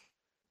figure.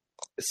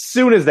 As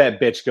soon as that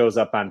bitch goes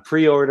up on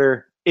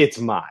pre-order, it's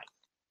mine.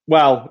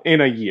 Well,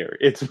 in a year,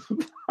 it's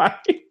mine.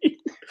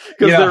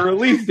 Because their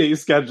release date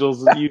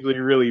schedules is usually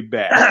really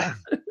bad.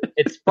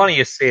 It's funny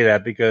you say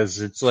that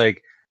because it's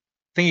like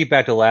thinking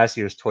back to last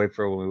year's Toy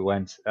Fair when we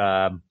went.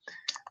 Trying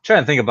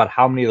to think about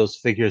how many of those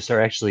figures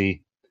are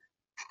actually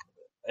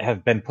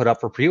have been put up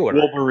for pre-order.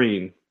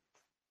 Wolverine.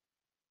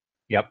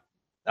 Yep.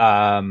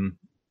 Deathstroke.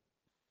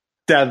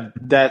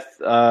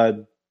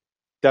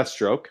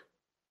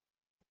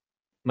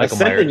 Michael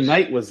Ascending Myers.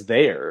 Knight was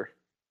there.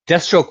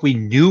 Deathstroke we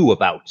knew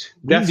about.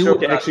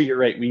 Deathstroke, actually, you're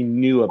right. We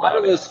knew a lot about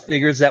of those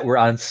figures that were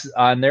on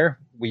there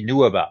we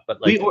knew about,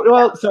 but like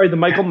the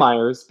Michael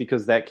Myers,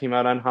 because that came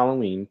out on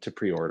Halloween to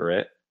pre-order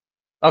it.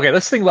 Okay,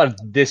 let's think about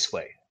it this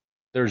way.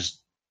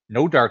 There's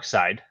no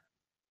Darkseid.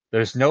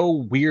 There's no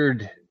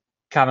weird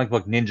comic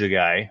book ninja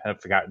guy. I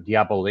forgot,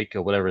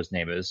 Diabolico, whatever his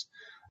name is.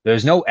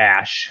 There's no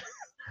Ash.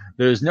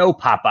 There's no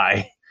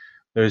Popeye.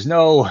 There's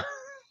no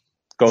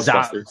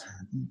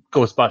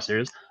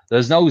Ghostbusters.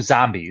 There's no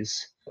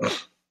zombies.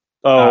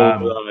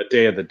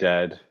 Day of the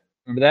Dead.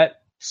 Remember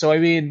that? So, I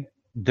mean,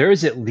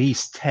 there's at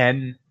least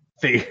 10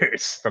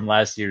 figures from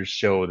last year's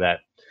show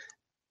that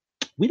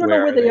we don't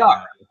know where they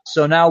are.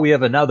 So now we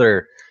have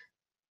another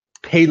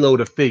payload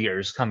of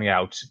figures coming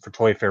out for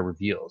Toy Fair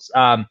reveals.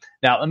 Now,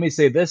 let me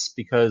say this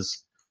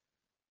because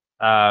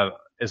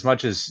as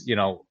much as,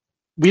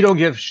 we don't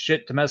give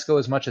shit to Mezco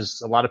as much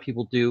as a lot of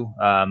people do.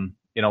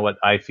 You know what?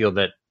 I feel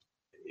that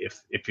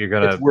if you're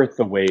going to... It's worth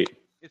the wait.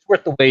 It's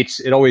worth the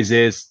wait. It always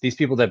is. These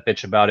people that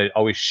bitch about it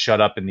always shut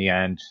up in the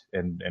end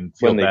and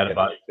feel bad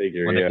about it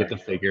when they get the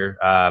figure.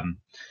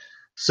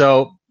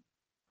 So,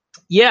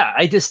 yeah,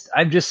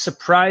 I'm just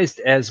surprised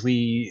as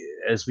we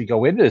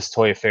go into this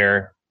Toy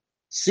Fair,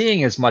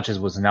 seeing as much as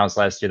was announced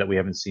last year that we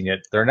haven't seen yet.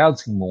 They're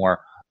announcing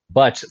more,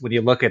 but when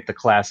you look at the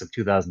class of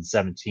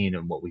 2017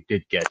 and what we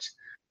did get,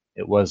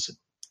 it was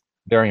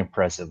very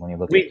impressive when you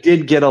look. We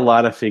did get a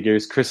lot of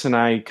figures. Chris and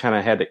I kind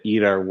of had to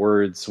eat our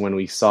words when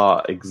we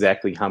saw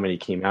exactly how many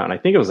came out, and I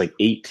think it was like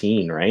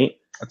 18, right?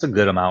 That's a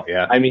good amount,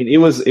 yeah. I mean, it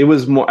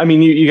was more. I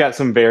mean, you got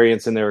some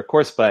variants in there, of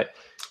course, but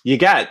you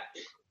got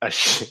a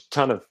shit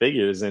ton of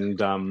figures,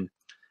 and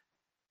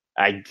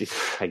I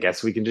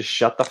guess we can just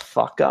shut the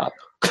fuck up.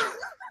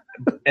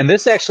 And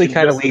this actually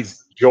kind of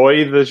leads.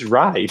 Enjoy this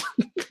ride.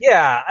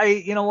 Yeah,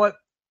 you know what?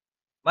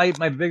 My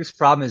biggest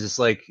problem is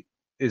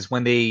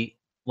when they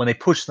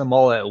push them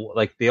all at,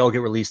 like, they all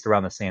get released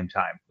around the same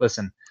time.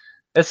 Listen,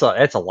 that's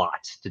a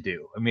lot to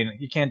do. I mean,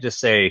 you can't just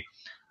say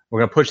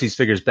we're gonna push these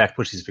figures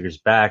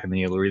back, and then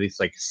you'll release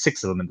like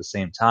 6 of them at the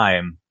same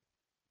time.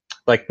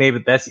 Like,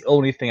 maybe that's the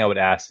only thing I would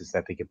ask is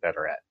that they get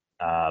better at.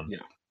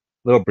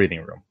 Little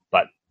breathing room,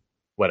 but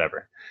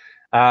whatever.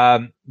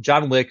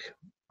 John Wick,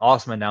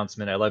 awesome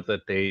announcement. I love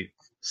that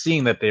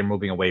seeing that they're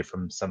moving away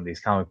from some of these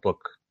comic book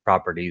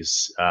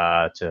properties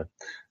to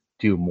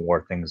do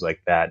more things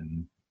like that,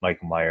 and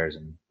Michael Myers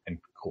and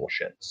cool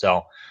shit.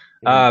 So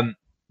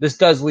this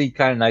does lead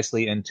kind of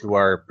nicely into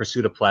our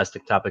Pursuit of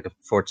Plastic topic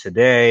for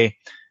today,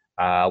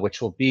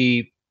 which will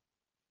be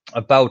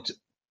about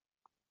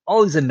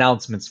all these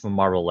announcements from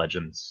Marvel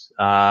Legends.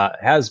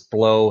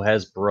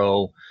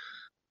 Hasbro,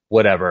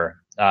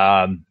 whatever.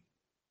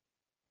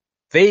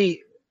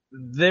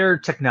 Their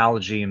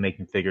technology in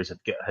making figures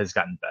has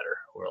gotten better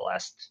over the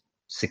last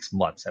 6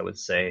 months, I would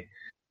say.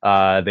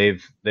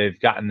 They've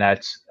gotten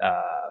that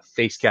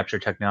face capture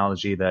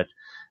technology that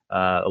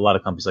a lot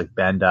of companies like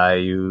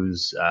Bandai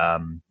use,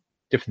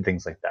 different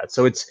things like that.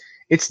 So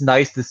it's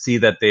nice to see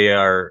that they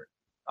are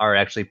are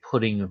actually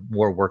putting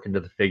more work into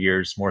the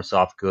figures, more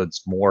soft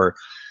goods, more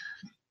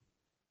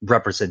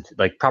proper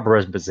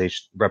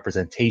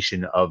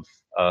representation of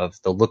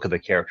the look of the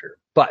character.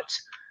 But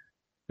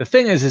the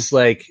thing is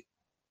like,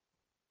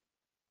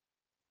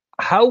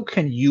 how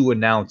can you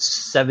announce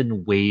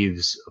 7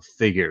 waves of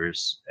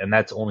figures, and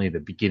that's only the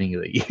beginning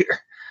of the year?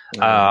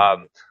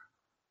 Mm-hmm.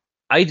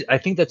 I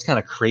think that's kind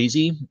of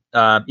crazy.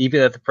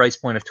 Even at the price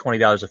point of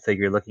 $20 a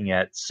figure, you're looking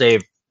at say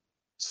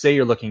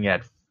you're looking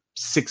at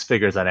 6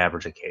 figures on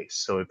average a case.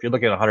 So if you're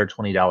looking at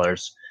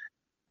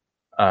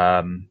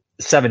 $120,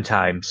 7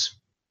 times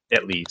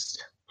at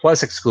least,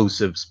 plus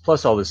exclusives,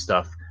 plus all this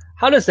stuff,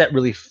 how does that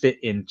really fit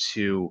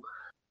into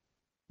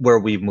where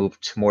we've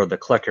moved to more of the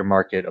collector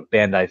market of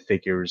Bandai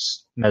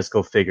figures,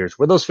 Mezco figures,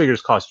 where those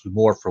figures cost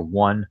more for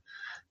one?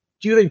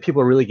 Do you think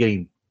people are really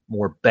getting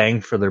more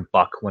bang for their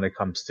buck when it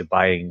comes to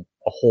buying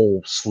a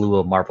whole slew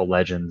of Marvel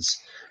Legends?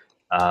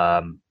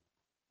 Or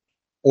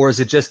does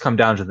it just come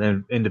down to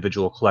the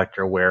individual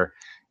collector where,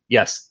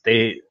 yes,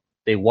 they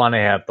want to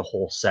have the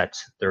whole set,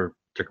 they're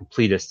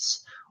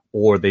completists,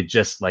 or they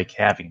just like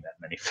having that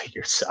many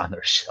figures on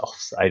their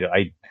shelves?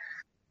 I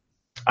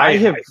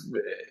have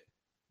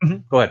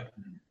go ahead.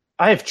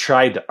 I have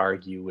tried to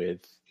argue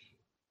with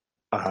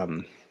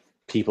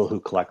people who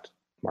collect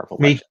Marvel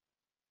Legends.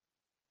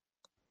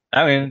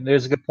 I mean,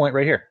 there's a good point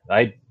right here.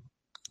 I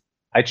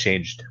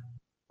changed.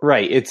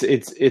 Right.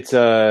 It's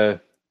a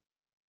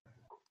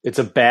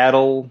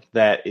battle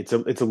that it's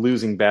a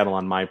losing battle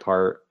on my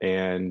part,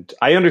 and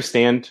I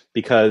understand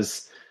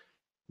because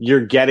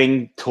you're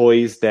getting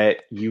toys that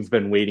you've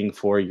been waiting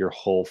for your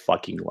whole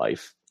fucking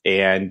life,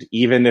 and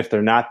even if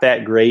they're not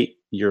that great,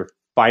 you're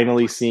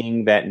finally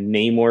seeing that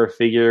Namor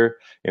figure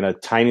in a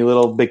tiny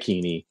little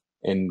bikini,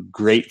 and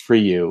great for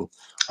you.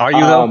 Are you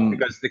though?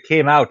 Because they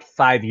came out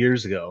 5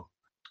 years ago.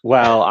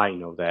 Well, I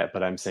know that,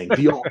 but I'm saying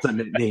the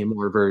ultimate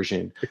Namor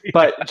version.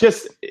 But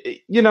just,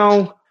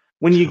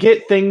 when you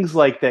get things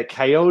like that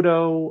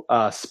Kyoto,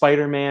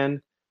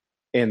 Spider-Man,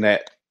 and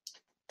that,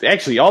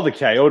 actually all the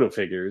Kyoto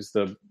figures,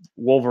 the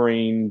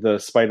Wolverine, the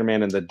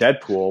Spider-Man, and the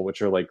Deadpool,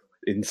 which are like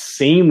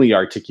insanely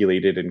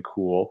articulated and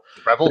cool.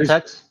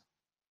 Revoltech?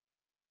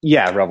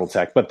 Yeah,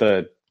 Revoltech, but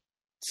the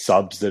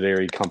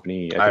subsidiary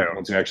company, I think the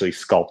ones who are actually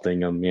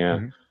sculpting them, yeah.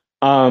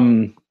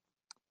 Mm-hmm.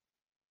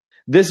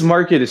 This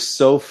market is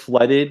so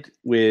flooded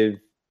with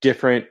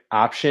different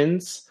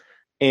options,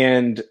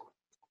 and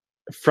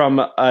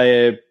from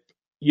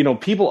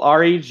people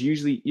our age,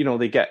 usually,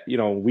 they get,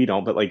 we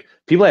don't, but like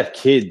people have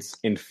kids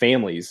and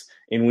families,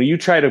 and when you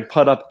try to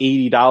put up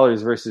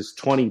 $80 versus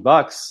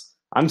 $20,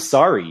 I'm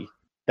sorry,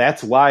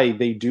 that's why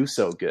they do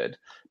so good.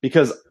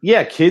 Because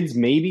yeah, kids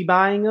may be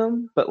buying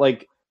them, but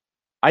like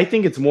I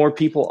think it's more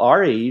people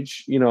our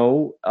age,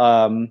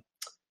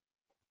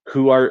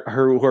 who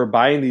are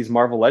buying these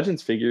Marvel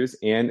Legends figures,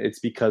 and it's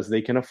because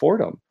they can afford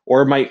them.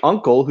 Or my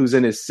uncle, who's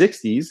in his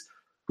 60s,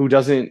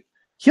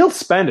 he'll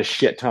spend a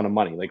shit ton of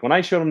money. Like when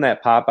I showed him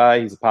that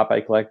Popeye, he's a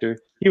Popeye collector,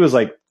 he was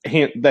like,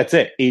 hey, that's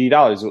it,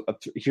 $80,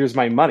 here's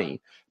my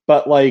money.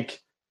 But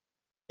like,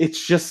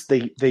 it's just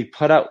they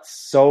put out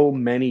so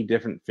many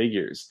different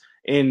figures.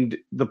 And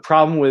the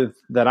problem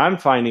that I'm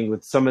finding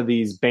with some of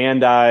these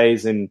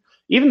Bandais and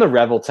even the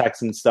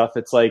Revoltechs and stuff,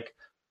 it's like,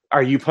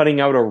 are you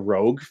putting out a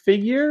Rogue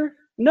figure?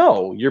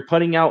 No, you're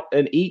putting out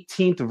an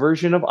 18th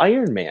version of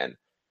Iron Man.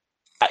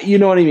 You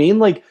know what I mean?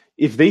 Like,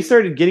 if they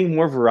started getting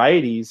more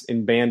varieties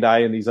in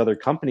Bandai and these other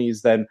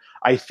companies, then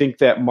I think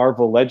that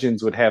Marvel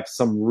Legends would have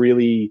some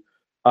really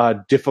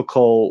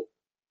difficult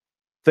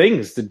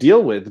things to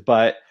deal with.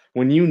 But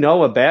when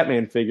a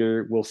Batman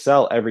figure will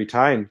sell every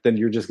time, then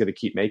you're just going to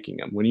keep making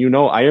them. When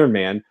Iron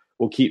Man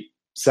will keep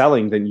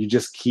selling, then you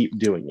just keep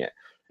doing it.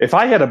 If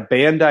I had a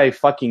Bandai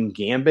fucking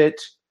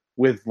Gambit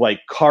with like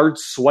card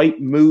swipe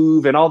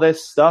move and all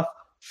this stuff,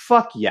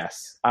 fuck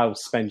yes, I'll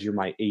spend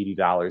my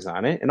 $80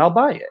 on it and I'll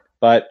buy it.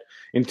 But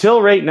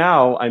until right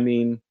now, I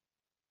mean,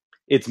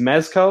 it's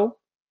Mezco,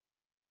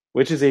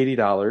 which is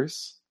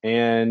 $80,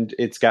 and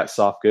it's got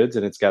soft goods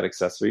and it's got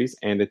accessories,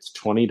 and it's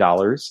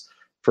 $20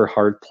 for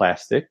hard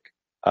plastic,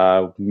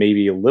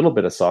 maybe a little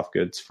bit of soft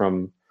goods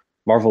from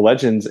Marvel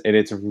Legends, and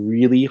it's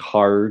really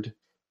hard,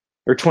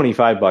 or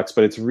 $25,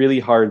 but it's really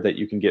hard that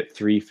you can get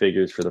 3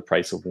 figures for the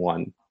price of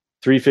 1.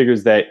 3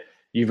 figures that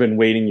you've been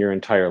waiting your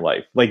entire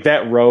life. Like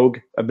that Rogue,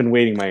 I've been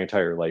waiting my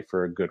entire life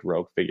for a good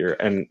Rogue figure,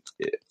 and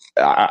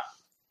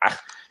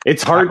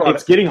it's hard.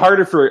 It's getting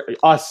harder for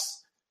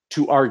us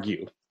to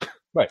argue.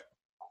 Right.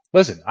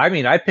 Listen, I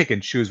mean, I pick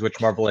and choose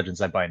which Marvel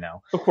Legends I buy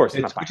now. Of course,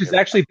 which is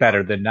actually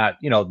better than not,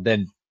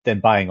 than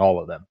buying all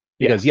of them.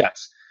 Because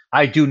yes,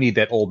 I do need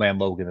that Old Man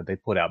Logan that they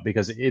put out,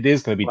 because it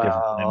is going to be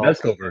different than the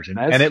Mezco version,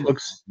 and it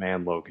looks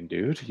Man Logan,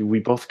 dude. We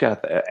both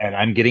got that, and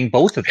I'm getting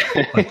both of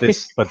them.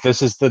 But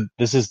this is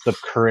the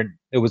current.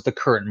 It was the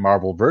current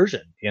Marvel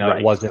version. Right,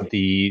 it wasn't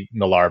the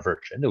Millar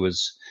version. I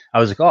was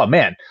like, oh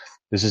man,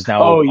 this is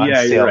now. Oh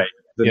yeah, sale.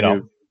 You're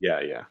right.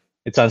 Yeah.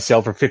 It's on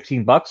sale for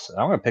 $15.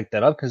 I'm going to pick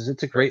that up because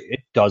it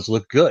does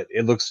look good.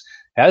 It looks,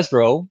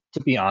 Hasbro, to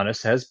be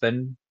honest, has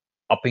been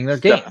upping their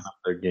game.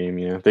 Their game,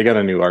 yeah. They got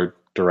a new art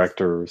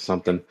director or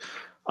something.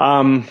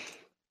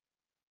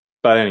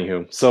 But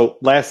anywho, so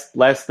last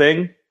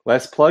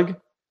plug.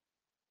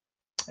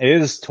 It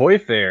is Toy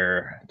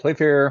Fair. Toy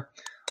Fair.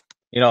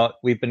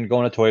 We've been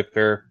going to Toy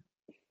Fair,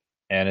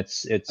 and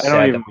it's. I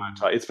don't even want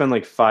to talk. It's been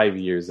like 5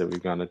 years that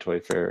we've gone to Toy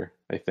Fair.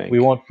 I think we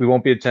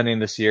won't be attending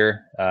this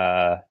year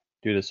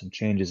due to some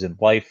changes in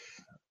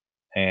life,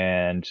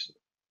 and a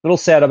little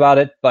sad about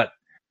it. But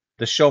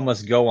the show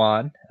must go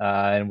on,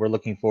 and we're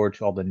looking forward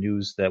to all the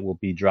news that will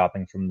be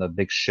dropping from the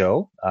big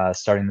show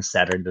starting this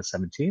Saturday, the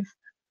 17th.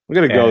 We're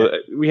gonna go.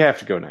 We have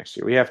to go next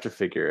year. We have to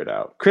figure it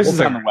out. Chris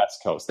is on the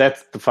West Coast.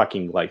 That's the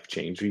fucking life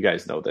change. You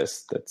guys know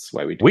this. That's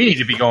why we do. We need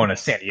to be going to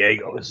San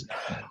Diego.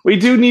 We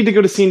do need to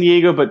go to San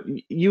Diego, but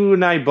you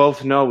and I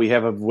both know we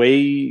have a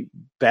way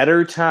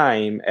better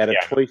time at a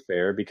toy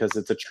fair because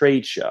it's a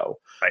trade show.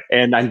 Right.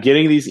 And I'm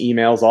getting these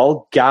emails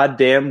all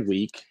goddamn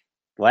week.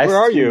 Where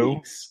are you?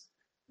 Weeks.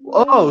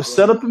 Oh,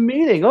 set up a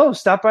meeting. Oh,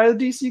 stop by the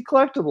DC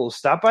Collectibles.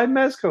 Stop by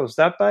Mezco.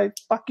 Stop by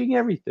fucking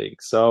everything.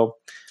 So.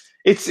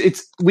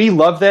 It's we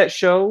love that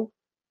show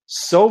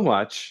so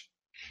much,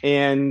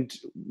 and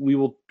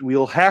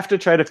we'll have to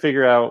try to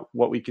figure out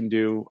what we can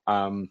do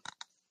for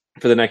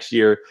the next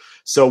year.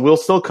 So we'll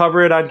still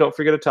cover it on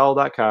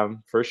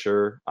don'tforgetatowel.com for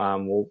sure.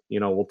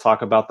 We'll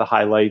talk about the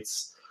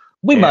highlights.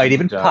 We might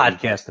even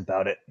podcast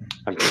about it.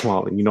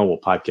 Well, we'll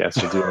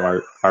podcast. We'll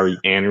do our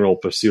annual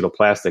Pursuit of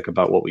Plastic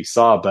about what we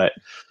saw, but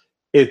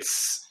it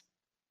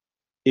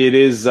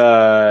is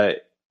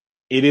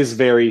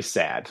very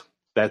sad.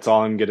 That's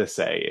all I'm gonna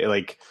say.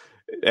 Like,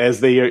 as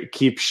they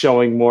keep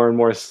showing more and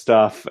more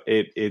stuff,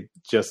 it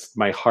just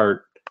my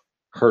heart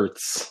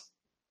hurts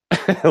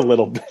a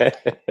little bit.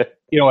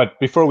 You know what?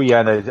 Before we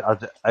end, I'll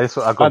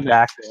go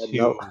back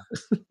to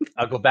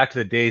I'll go back to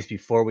the days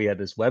before we had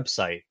this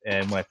website,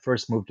 and when I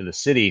first moved to the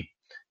city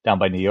down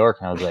by New York,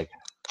 and I was like,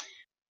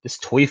 "This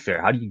Toy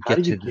Fair, how do you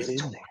get to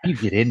this? How do you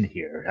get in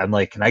here?" I'm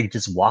like, "Can I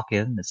just walk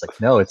in?" It's like,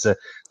 no, it's a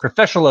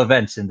professional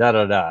event, and da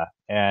da da,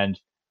 and.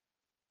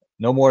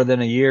 No more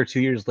than a year, 2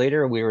 years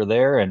later, we were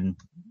there and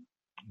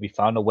we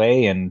found a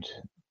way, and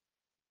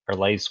our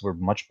lives were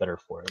much better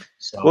for it.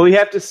 So, well, we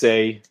have to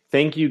say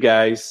thank you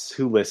guys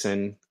who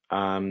listen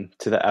to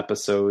the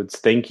episodes.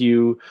 Thank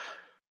you,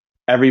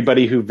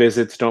 everybody who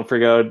visits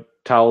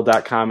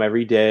don'tforgetatowel.com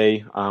every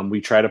day.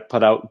 We try to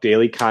put out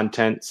daily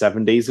content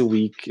 7 days a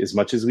week as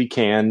much as we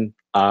can.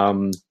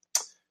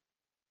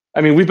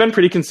 We've been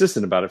pretty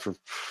consistent about it for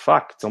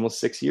it's almost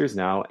 6 years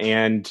now,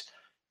 and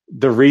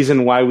the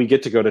reason why we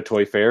get to go to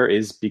Toy Fair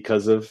is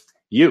because of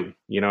you.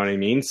 You know what I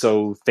mean?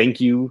 So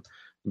thank you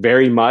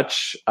very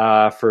much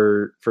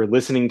for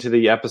listening to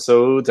the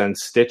episodes on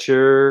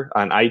Stitcher,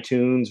 on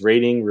iTunes,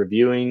 rating,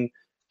 reviewing,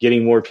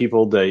 getting more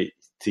people to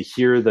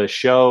hear the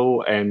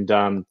show. And,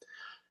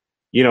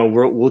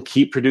 we'll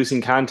keep producing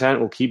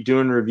content. We'll keep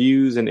doing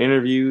reviews and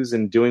interviews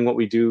and doing what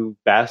we do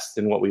best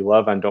and what we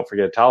love on Don't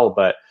Forget a Towel.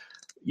 But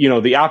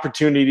the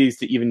opportunities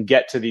to even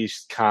get to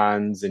these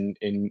cons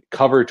and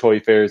cover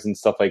toy fairs and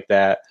stuff like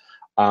that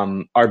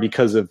are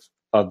because of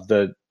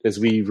the, as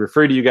we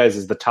refer to you guys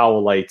as the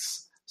towel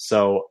lights.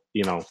 So,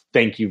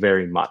 thank you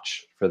very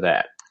much for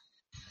that.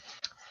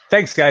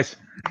 Thanks, guys.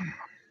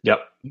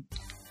 Yep.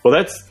 Well,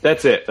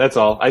 that's it. That's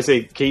all. I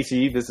say,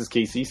 Casey, this is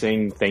Casey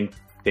saying thank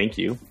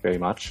you very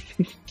much.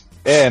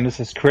 And this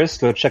is Chris.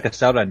 Go check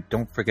us out on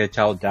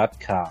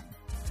don'tforgetatowel.com.